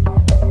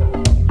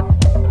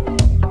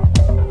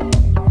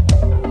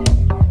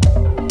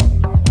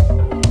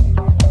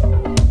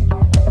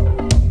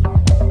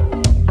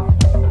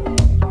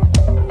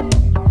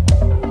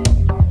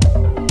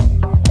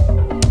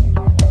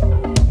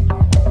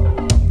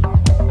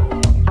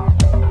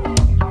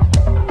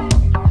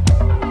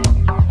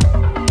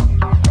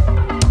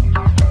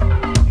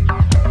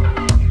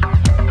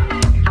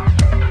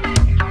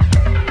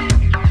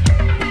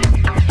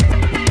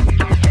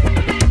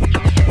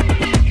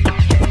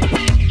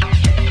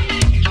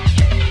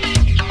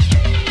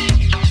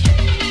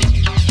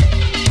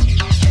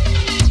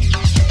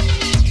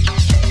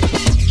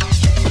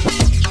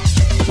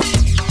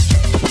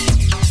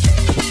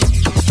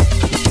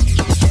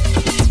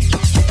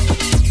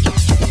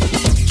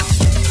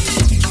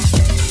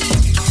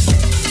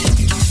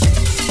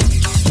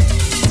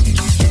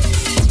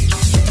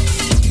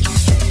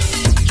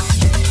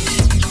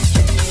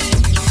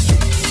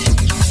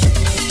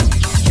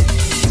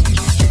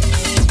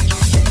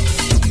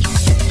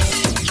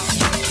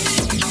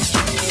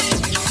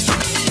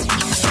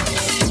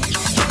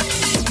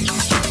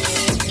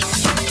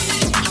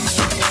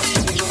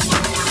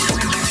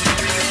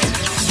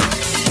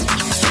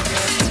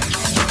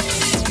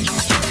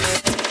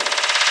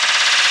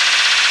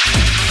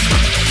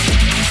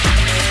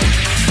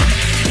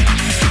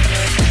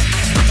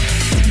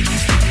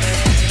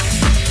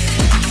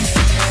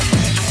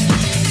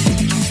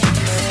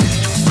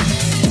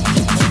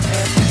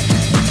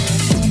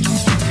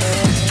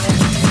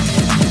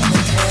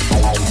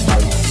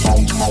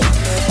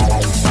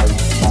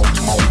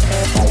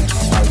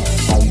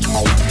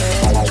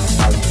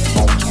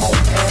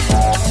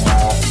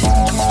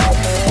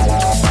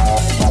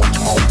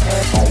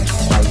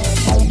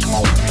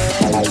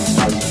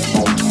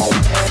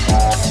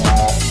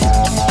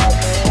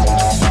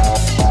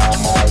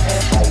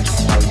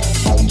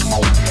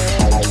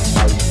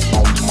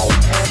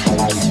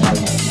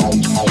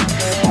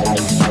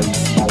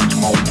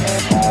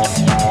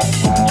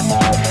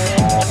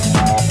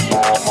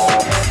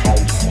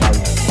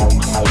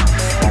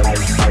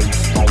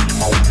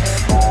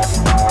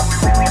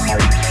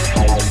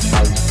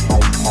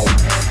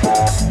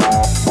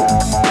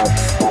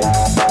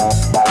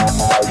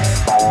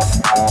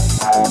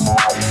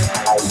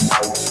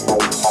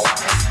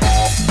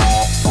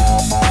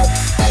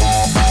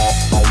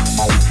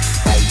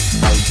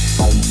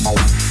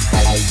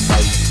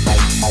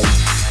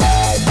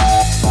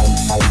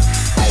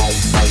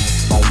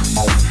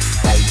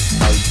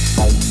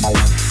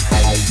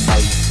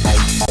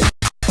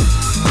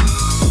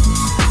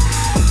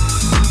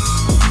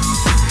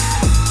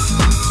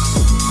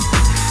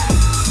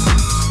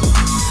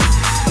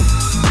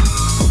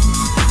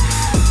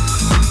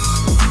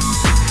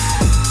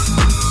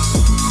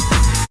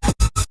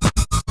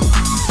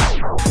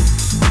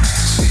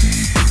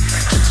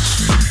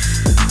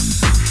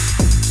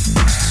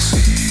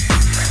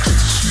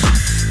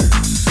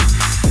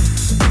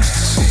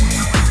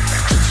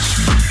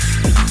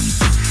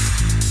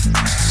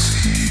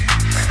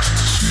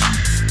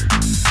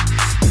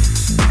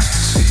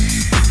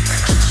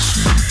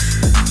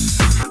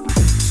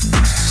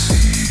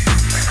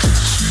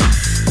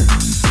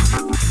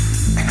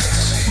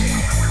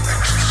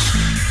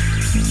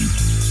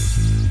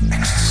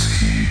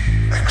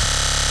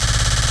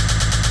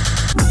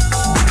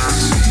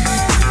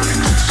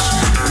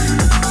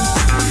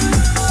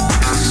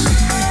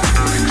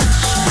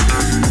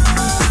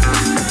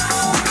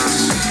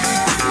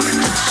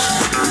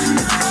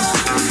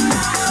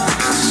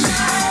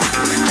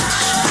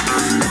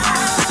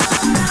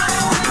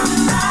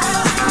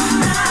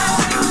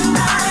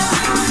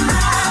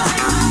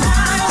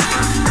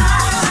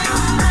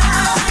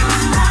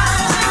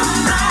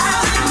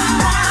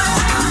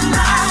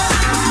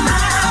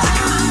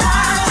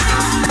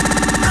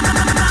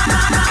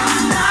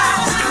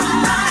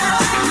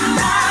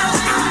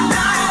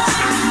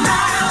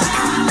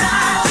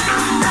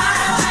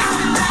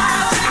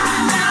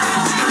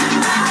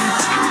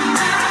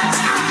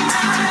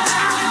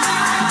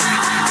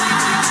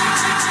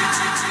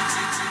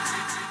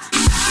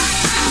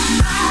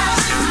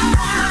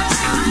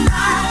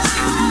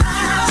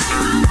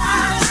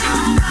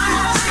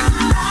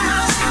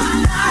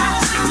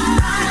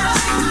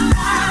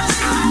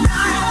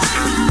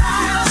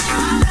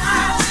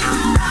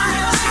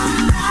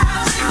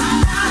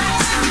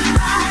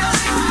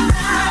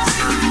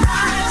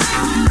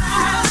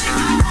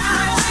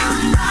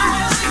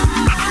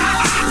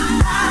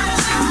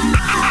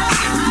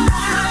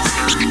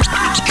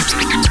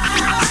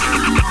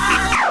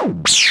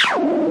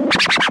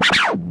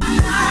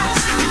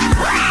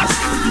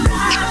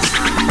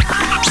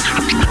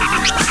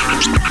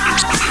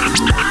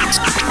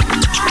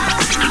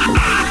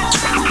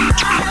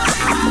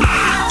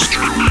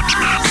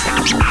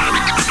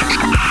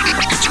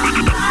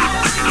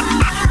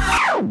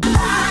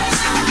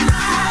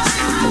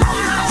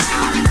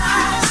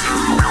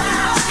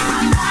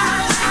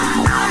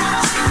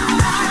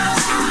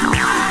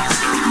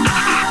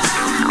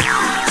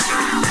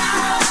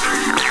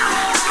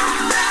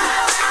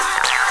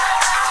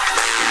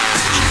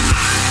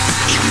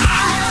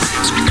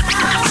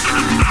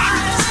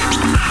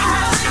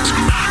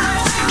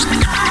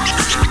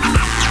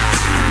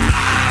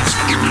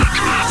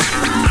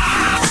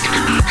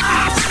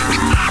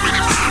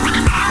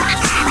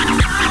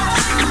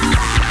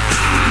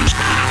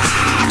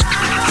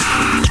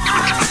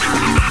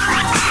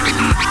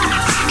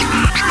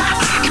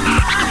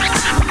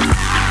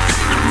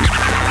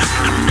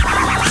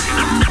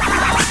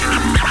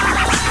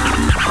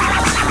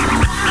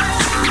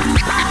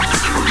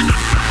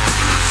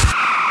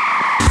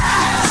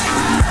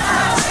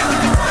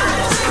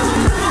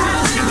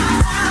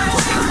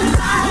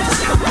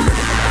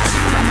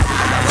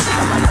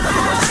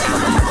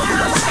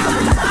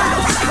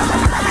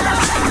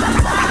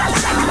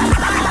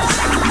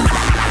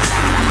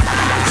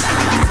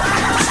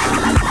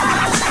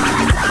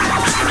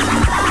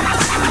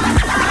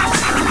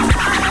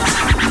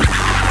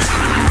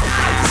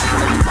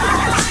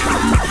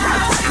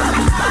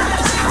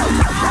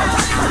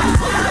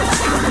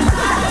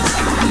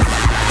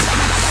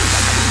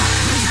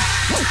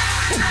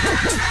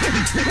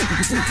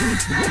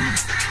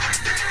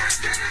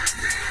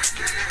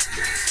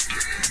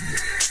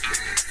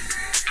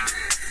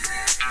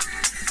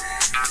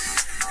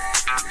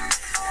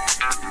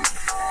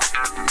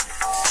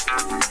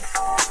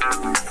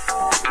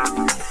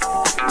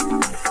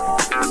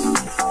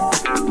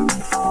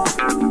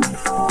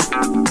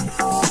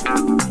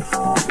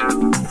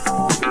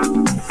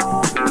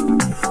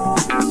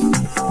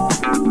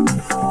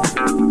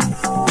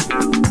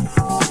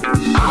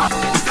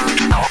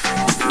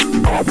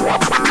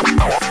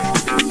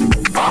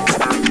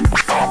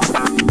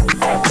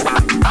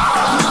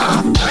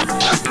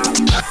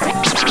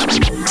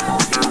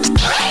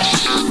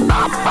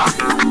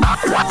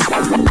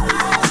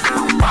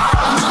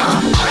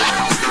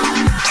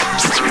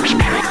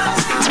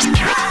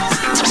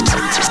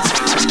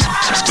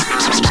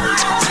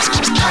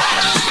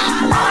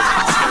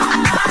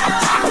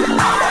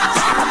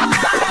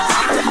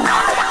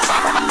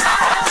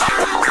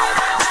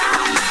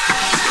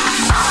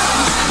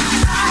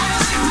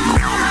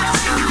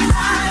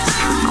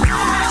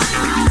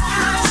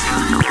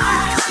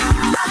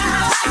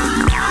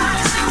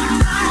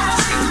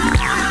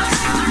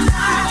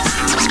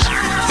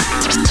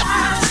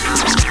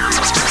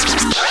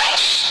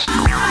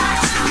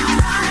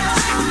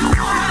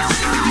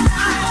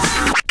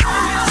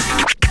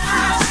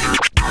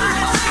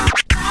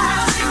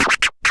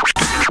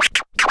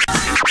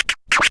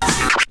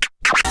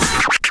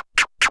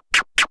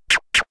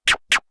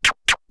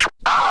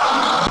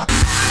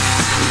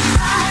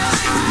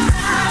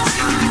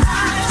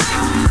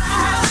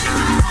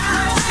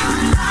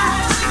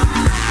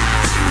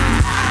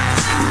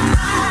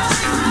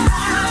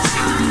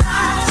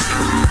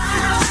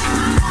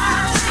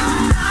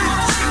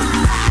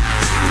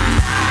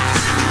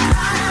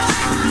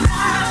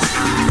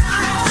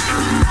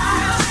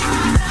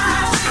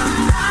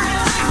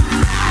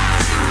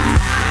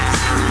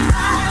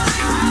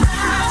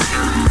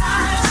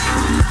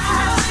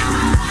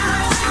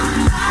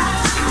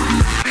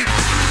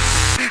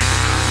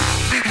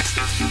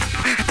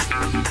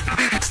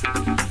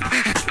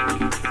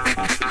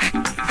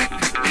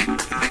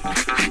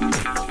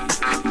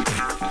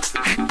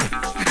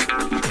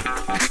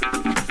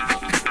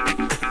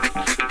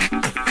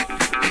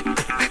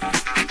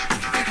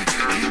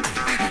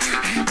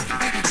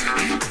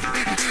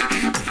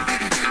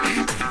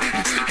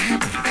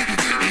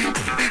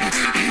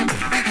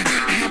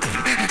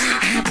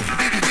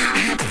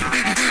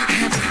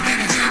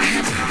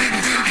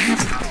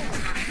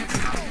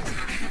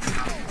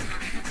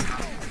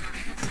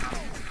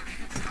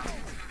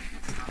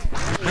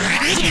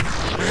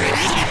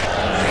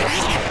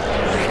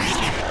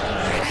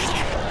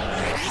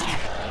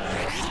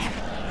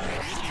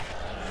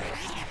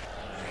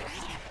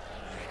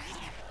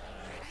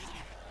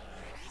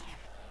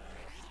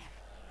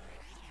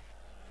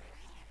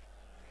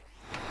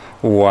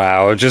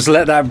 Wow, just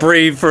let that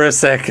breathe for a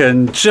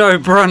second. Joe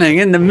Brunning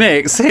in the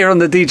mix here on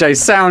the DJ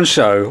Sound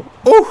Show.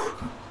 Ooh.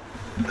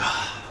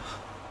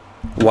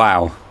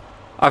 Wow.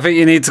 I think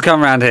you need to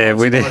come around here.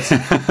 We need.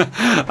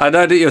 I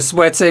know that you're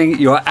sweating,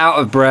 you're out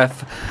of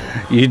breath.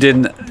 You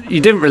didn't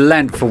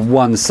relent for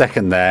 1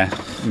 second there.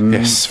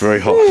 Yes,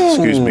 very hot.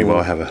 Excuse me while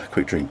I have a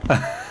quick drink.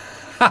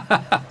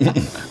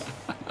 It's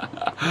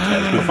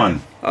good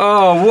fun.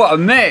 Oh, what a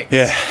mix.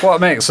 Yeah. What a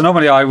mix. So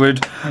normally I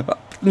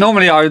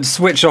would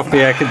switch off the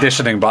air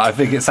conditioning, but I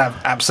think it's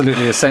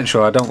absolutely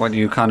essential. I don't want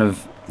you kind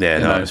of... Yeah,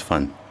 no, it was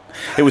fun.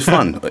 It was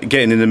fun.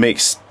 Getting in the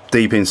mix,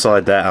 deep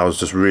inside that, I was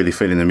just really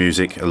feeling the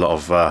music. A lot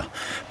of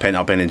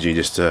pent-up energy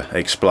just to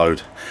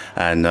explode.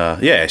 And,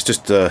 yeah, it's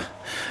just... at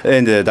the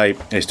end of the day,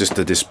 it's just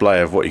a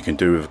display of what you can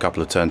do with a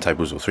couple of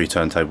turntables or 3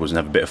 turntables and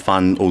have a bit of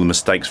fun. All the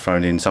mistakes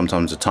thrown in.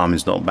 Sometimes the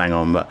timing's not bang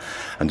on,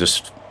 and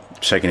just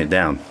shaking it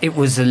down. It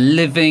was a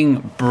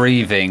living,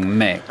 breathing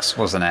mix,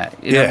 wasn't it?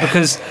 You know,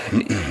 because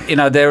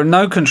there are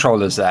no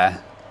controllers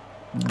there.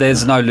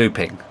 There's no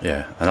looping.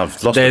 Yeah, and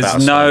I've lost.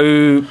 There's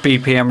no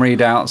BPM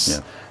readouts.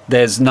 Yeah.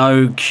 There's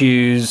no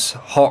cues,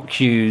 hot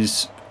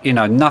cues.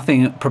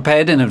 Nothing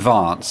prepared in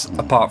advance,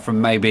 apart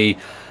from maybe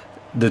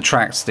the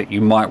tracks that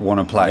you might want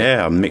to play.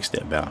 Yeah, I mixed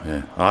it about.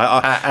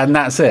 Yeah, and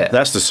that's it.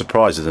 That's the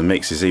surprise of the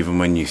mix, is even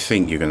when you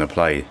think you're going to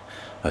play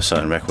a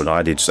certain record,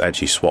 I did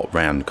actually swap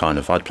round. Kind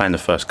of, I'd play in the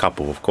first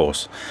couple, of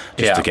course,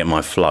 just to get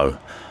my flow.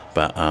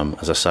 But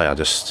as I say, I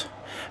just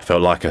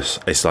felt like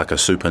it's like a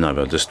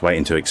supernova, just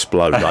waiting to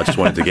explode. I just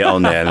wanted to get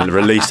on there and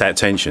release that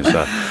tension.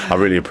 So I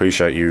really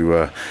appreciate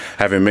you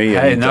having me.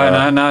 Hey,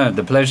 and, no,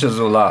 the pleasure's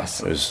all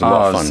us. It was a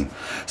lot of fun.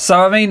 So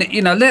I mean,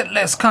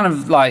 let's kind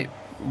of like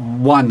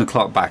wind the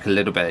clock back a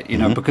little bit,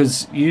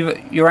 because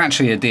you're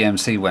actually a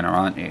DMC winner,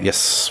 aren't you?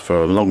 Yes,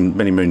 for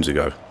many moons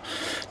ago.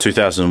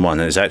 2001,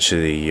 and it's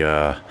actually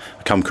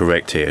come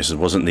correct here. So it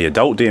wasn't the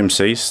adult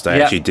DMCs.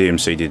 They actually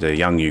DMC did a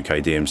young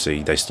UK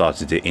DMC. They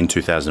started it in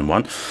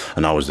 2001,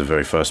 and I was the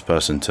very first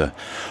person to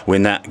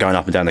win that, going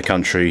up and down the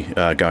country,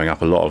 going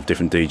up a lot of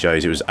different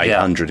DJs. It was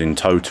 800 in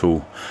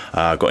total.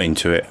 Got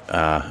into it,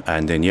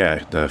 and then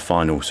the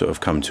final sort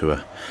of come to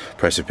a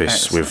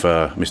precipice with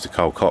Mr.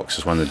 Cole Cox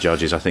as one of the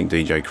judges. I think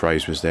DJ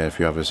Craze was there, a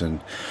few others, and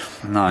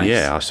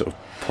I sort of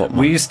popped.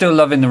 Were you still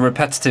loving the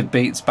repetitive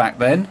beats back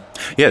then?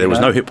 Yeah, there was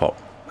no hip hop.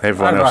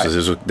 Everyone else,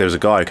 there was a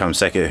guy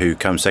who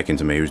came second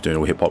to me, who was doing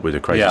all hip hop with the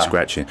crazy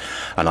scratching,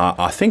 and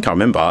I think I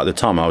remember at the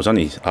time I was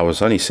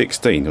only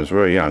 16. I was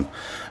very young.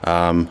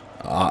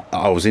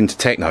 I was into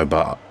techno,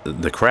 but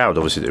the crowd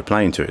obviously that were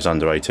playing to it was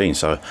under 18.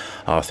 So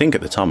I think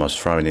at the time I was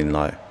throwing in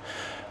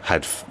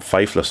had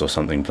Faithless or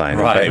something playing.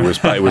 Right.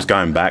 But it was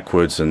going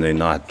backwards, and then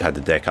I had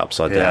the deck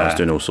upside down. I was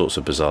doing all sorts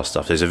of bizarre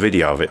stuff. There's a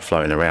video of it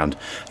floating around.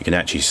 You can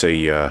actually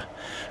see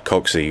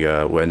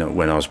Coxie,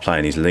 when I was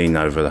playing, he's leaning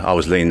over. I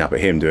was leaning up at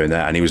him doing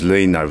that, and he was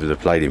leaning over the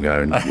palladium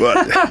going,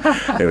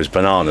 "What?" It was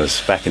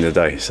bananas back in the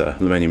day, so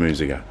many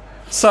moons ago.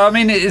 So I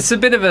mean, it's a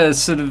bit of a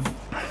sort of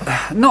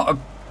not a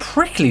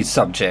prickly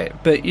subject,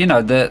 but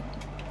the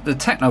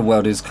techno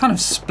world is kind of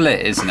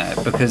split, isn't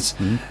it? Because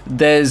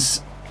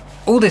there's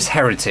all this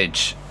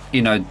heritage.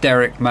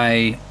 Derek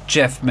May,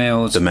 Jeff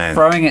Mills,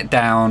 throwing it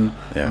down,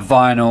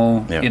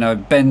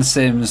 vinyl. Ben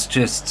Sims,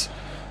 just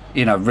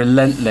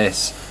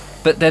relentless.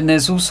 But then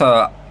there's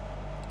also,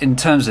 in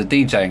terms of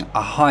DJing,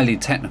 a highly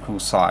technical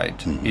side.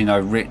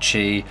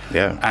 Richie,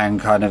 and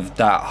kind of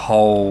that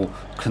whole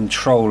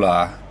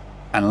controller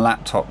and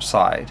laptop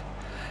side.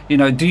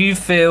 Do you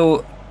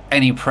feel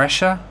any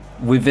pressure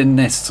within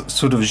this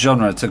sort of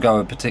genre to go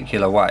a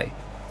particular way?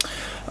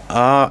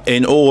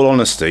 In all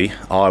honesty,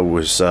 I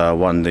was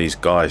one of these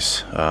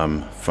guys,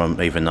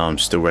 even though I'm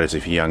still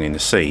relatively young in the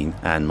scene,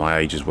 and my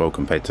age as well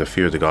compared to a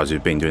few of the guys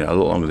who've been doing it a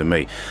lot longer than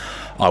me.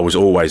 I was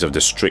always of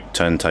the strict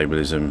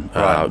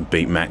turntablism,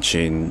 beat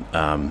matching,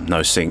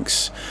 no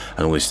syncs,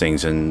 and all these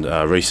things. And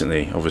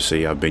recently,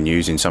 obviously, I've been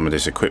using some of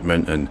this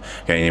equipment and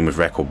getting in with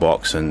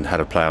rekordbox and had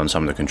a play on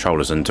some of the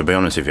controllers. And to be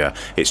honest with you,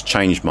 it's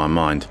changed my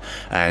mind.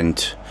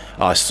 And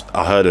I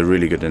heard a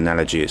really good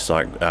analogy. It's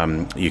like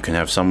you can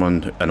have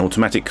an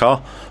automatic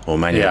car or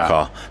manual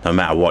car. No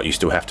matter what, you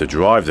still have to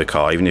drive the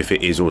car, even if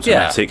it is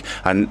automatic.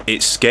 And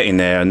it's getting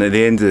there. And at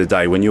the end of the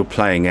day, when you're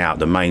playing out,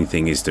 the main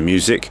thing is the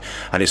music.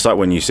 And it's like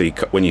when you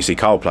see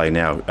Carl play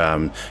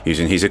now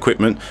using his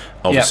equipment.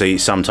 Obviously,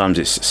 sometimes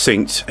it's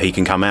synced. He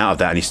can come out of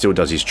that and he still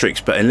does his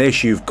tricks. But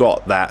unless you've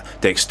got that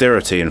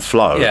dexterity and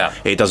flow,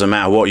 it doesn't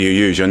matter what you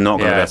use. You're not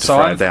going to be able to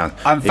throw it down.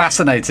 I'm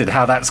fascinated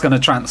how that's going to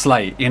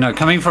translate.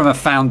 Coming from a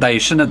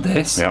foundation of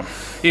this,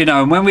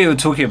 and when we were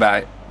talking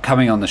about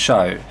coming on the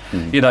show,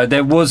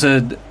 there was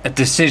a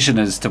decision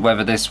as to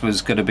whether this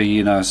was going to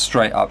be,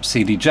 straight up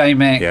CDJ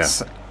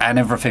mix, and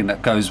everything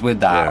that goes with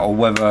that, or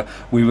whether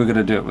we were going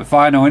to do it with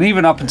vinyl. And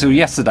even up until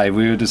yesterday,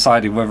 we were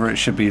deciding whether it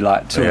should be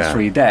like 2 or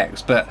 3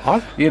 decks. But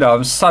you know,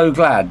 I'm so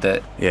glad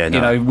that you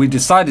know, we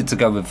decided to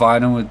go with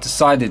vinyl. We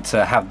decided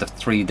to have the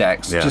 3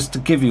 decks just to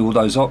give you all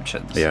those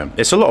options. Yeah,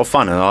 it's a lot of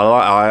fun, and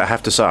I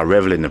have to say I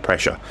revel in the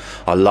pressure.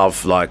 I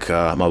love, like,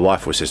 my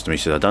wife was saying to me,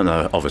 she said, I don't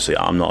know, obviously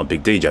I'm not a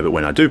big DJ, but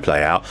when I do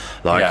play out,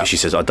 like she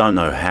says, I don't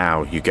know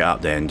how you get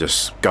up there and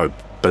just go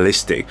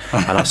ballistic.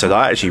 And I said,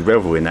 I actually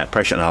revel in that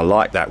pressure, and I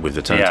like that with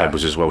the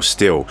turntables as well.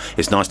 Still,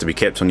 it's nice to be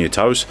kept on your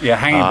toes. Yeah,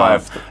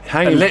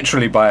 hanging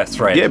literally by a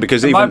thread. Yeah,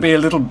 because it even might be a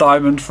little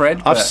diamond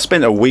thread. I've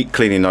spent a week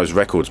cleaning those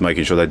records,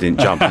 making sure they didn't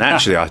jump, and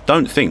actually I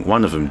don't think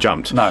one of them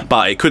jumped. No,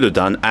 but it could have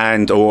done,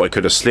 or it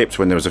could have slipped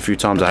when there was a few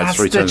times I had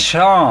 3 turns.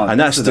 Charm, and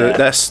that's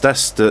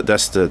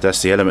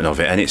the element of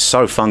it, and it's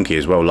so funky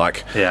as well.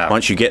 Like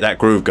once you get that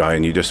groove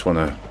going, you just want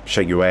to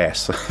shake your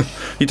ass.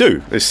 You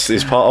do.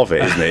 It's part of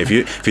it, isn't it?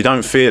 If you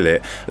don't feel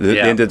it, at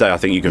the end of the day, I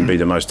think you can be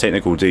the most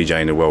technical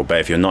DJ in the world, but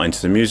if you're not into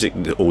the music,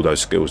 all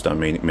those skills don't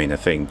mean a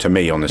thing to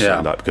me, honestly.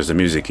 Like, because the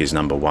music is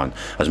number one.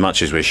 As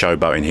much as we're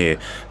showboating here,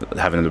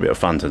 having a little bit of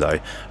fun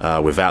today,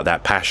 without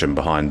that passion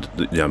behind,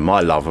 you know,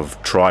 my love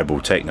of tribal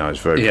techno is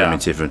very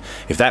primitive, and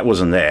if that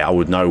wasn't there, I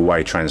would no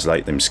way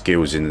translate them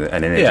skills in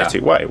an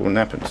energetic way. It wouldn't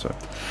happen. So.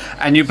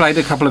 And you played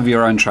a couple of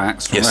your own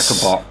tracks from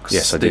rekordbox.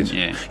 Yes, I did.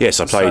 You? Yes,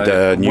 I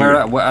played new.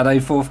 Where are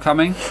they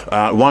forthcoming?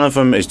 One of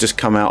them has just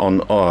come out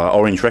on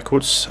Orange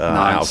Records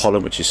out of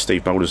Holland, which is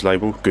Steve Boulder's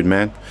label. Good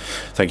man.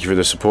 Thank you for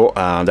the support.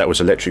 That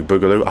was Electric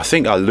Boogaloo. I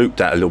think I looped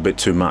that a little bit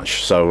too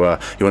much, so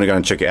you want to go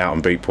and check it out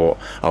on Beatport.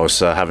 I was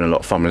having a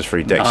lot of fun with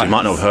 3 decks. You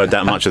might not have heard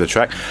that much of the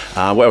track.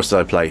 What else did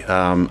I play?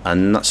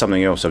 And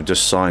something else. I've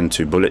just signed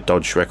to Bullet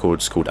Dodge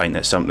Records called Ain't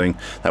That Something.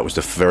 That was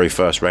the very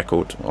first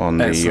record on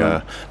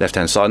the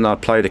left-hand side, and I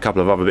played a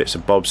couple of other bits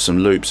and bobs, some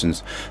loops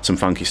and some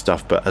funky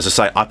stuff. But as I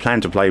say, I plan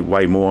to play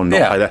way more and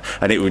not play that,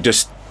 and it would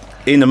just,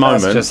 in the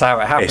moment, that's just how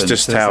it happens. It's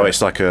just how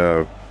it's like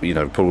a, you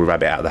know, pull a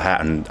rabbit out of the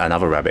hat and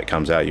another rabbit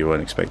comes out you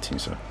weren't expecting.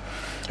 So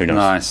who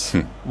knows?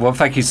 Nice. Well,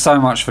 thank you so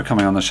much for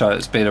coming on the show.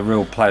 It's been a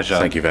real pleasure.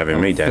 Thank you for having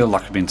me, Dan. I feel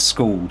like I've been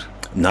schooled.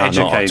 No,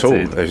 educated. not at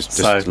all. It was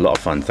just a lot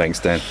of fun. Thanks,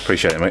 Dan.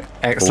 Appreciate it, mate.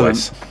 Excellent.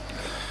 Always.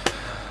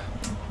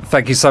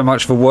 Thank you so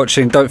much for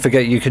watching. Don't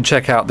forget you can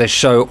check out this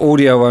show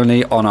audio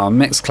only on our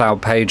Mixcloud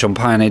page on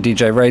Pioneer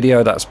DJ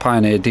Radio. That's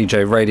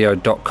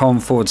pioneerdjradio.com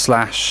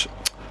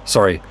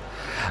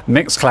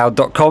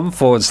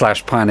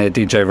mixcloud.com/Pioneer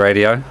DJ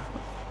Radio.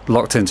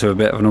 Locked into a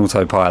bit of an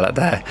autopilot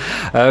there.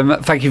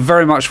 Thank you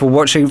very much for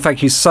watching.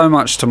 Thank you so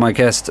much to my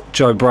guest,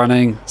 Joe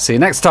Brunning. See you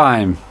next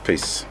time.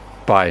 Peace.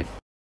 Bye.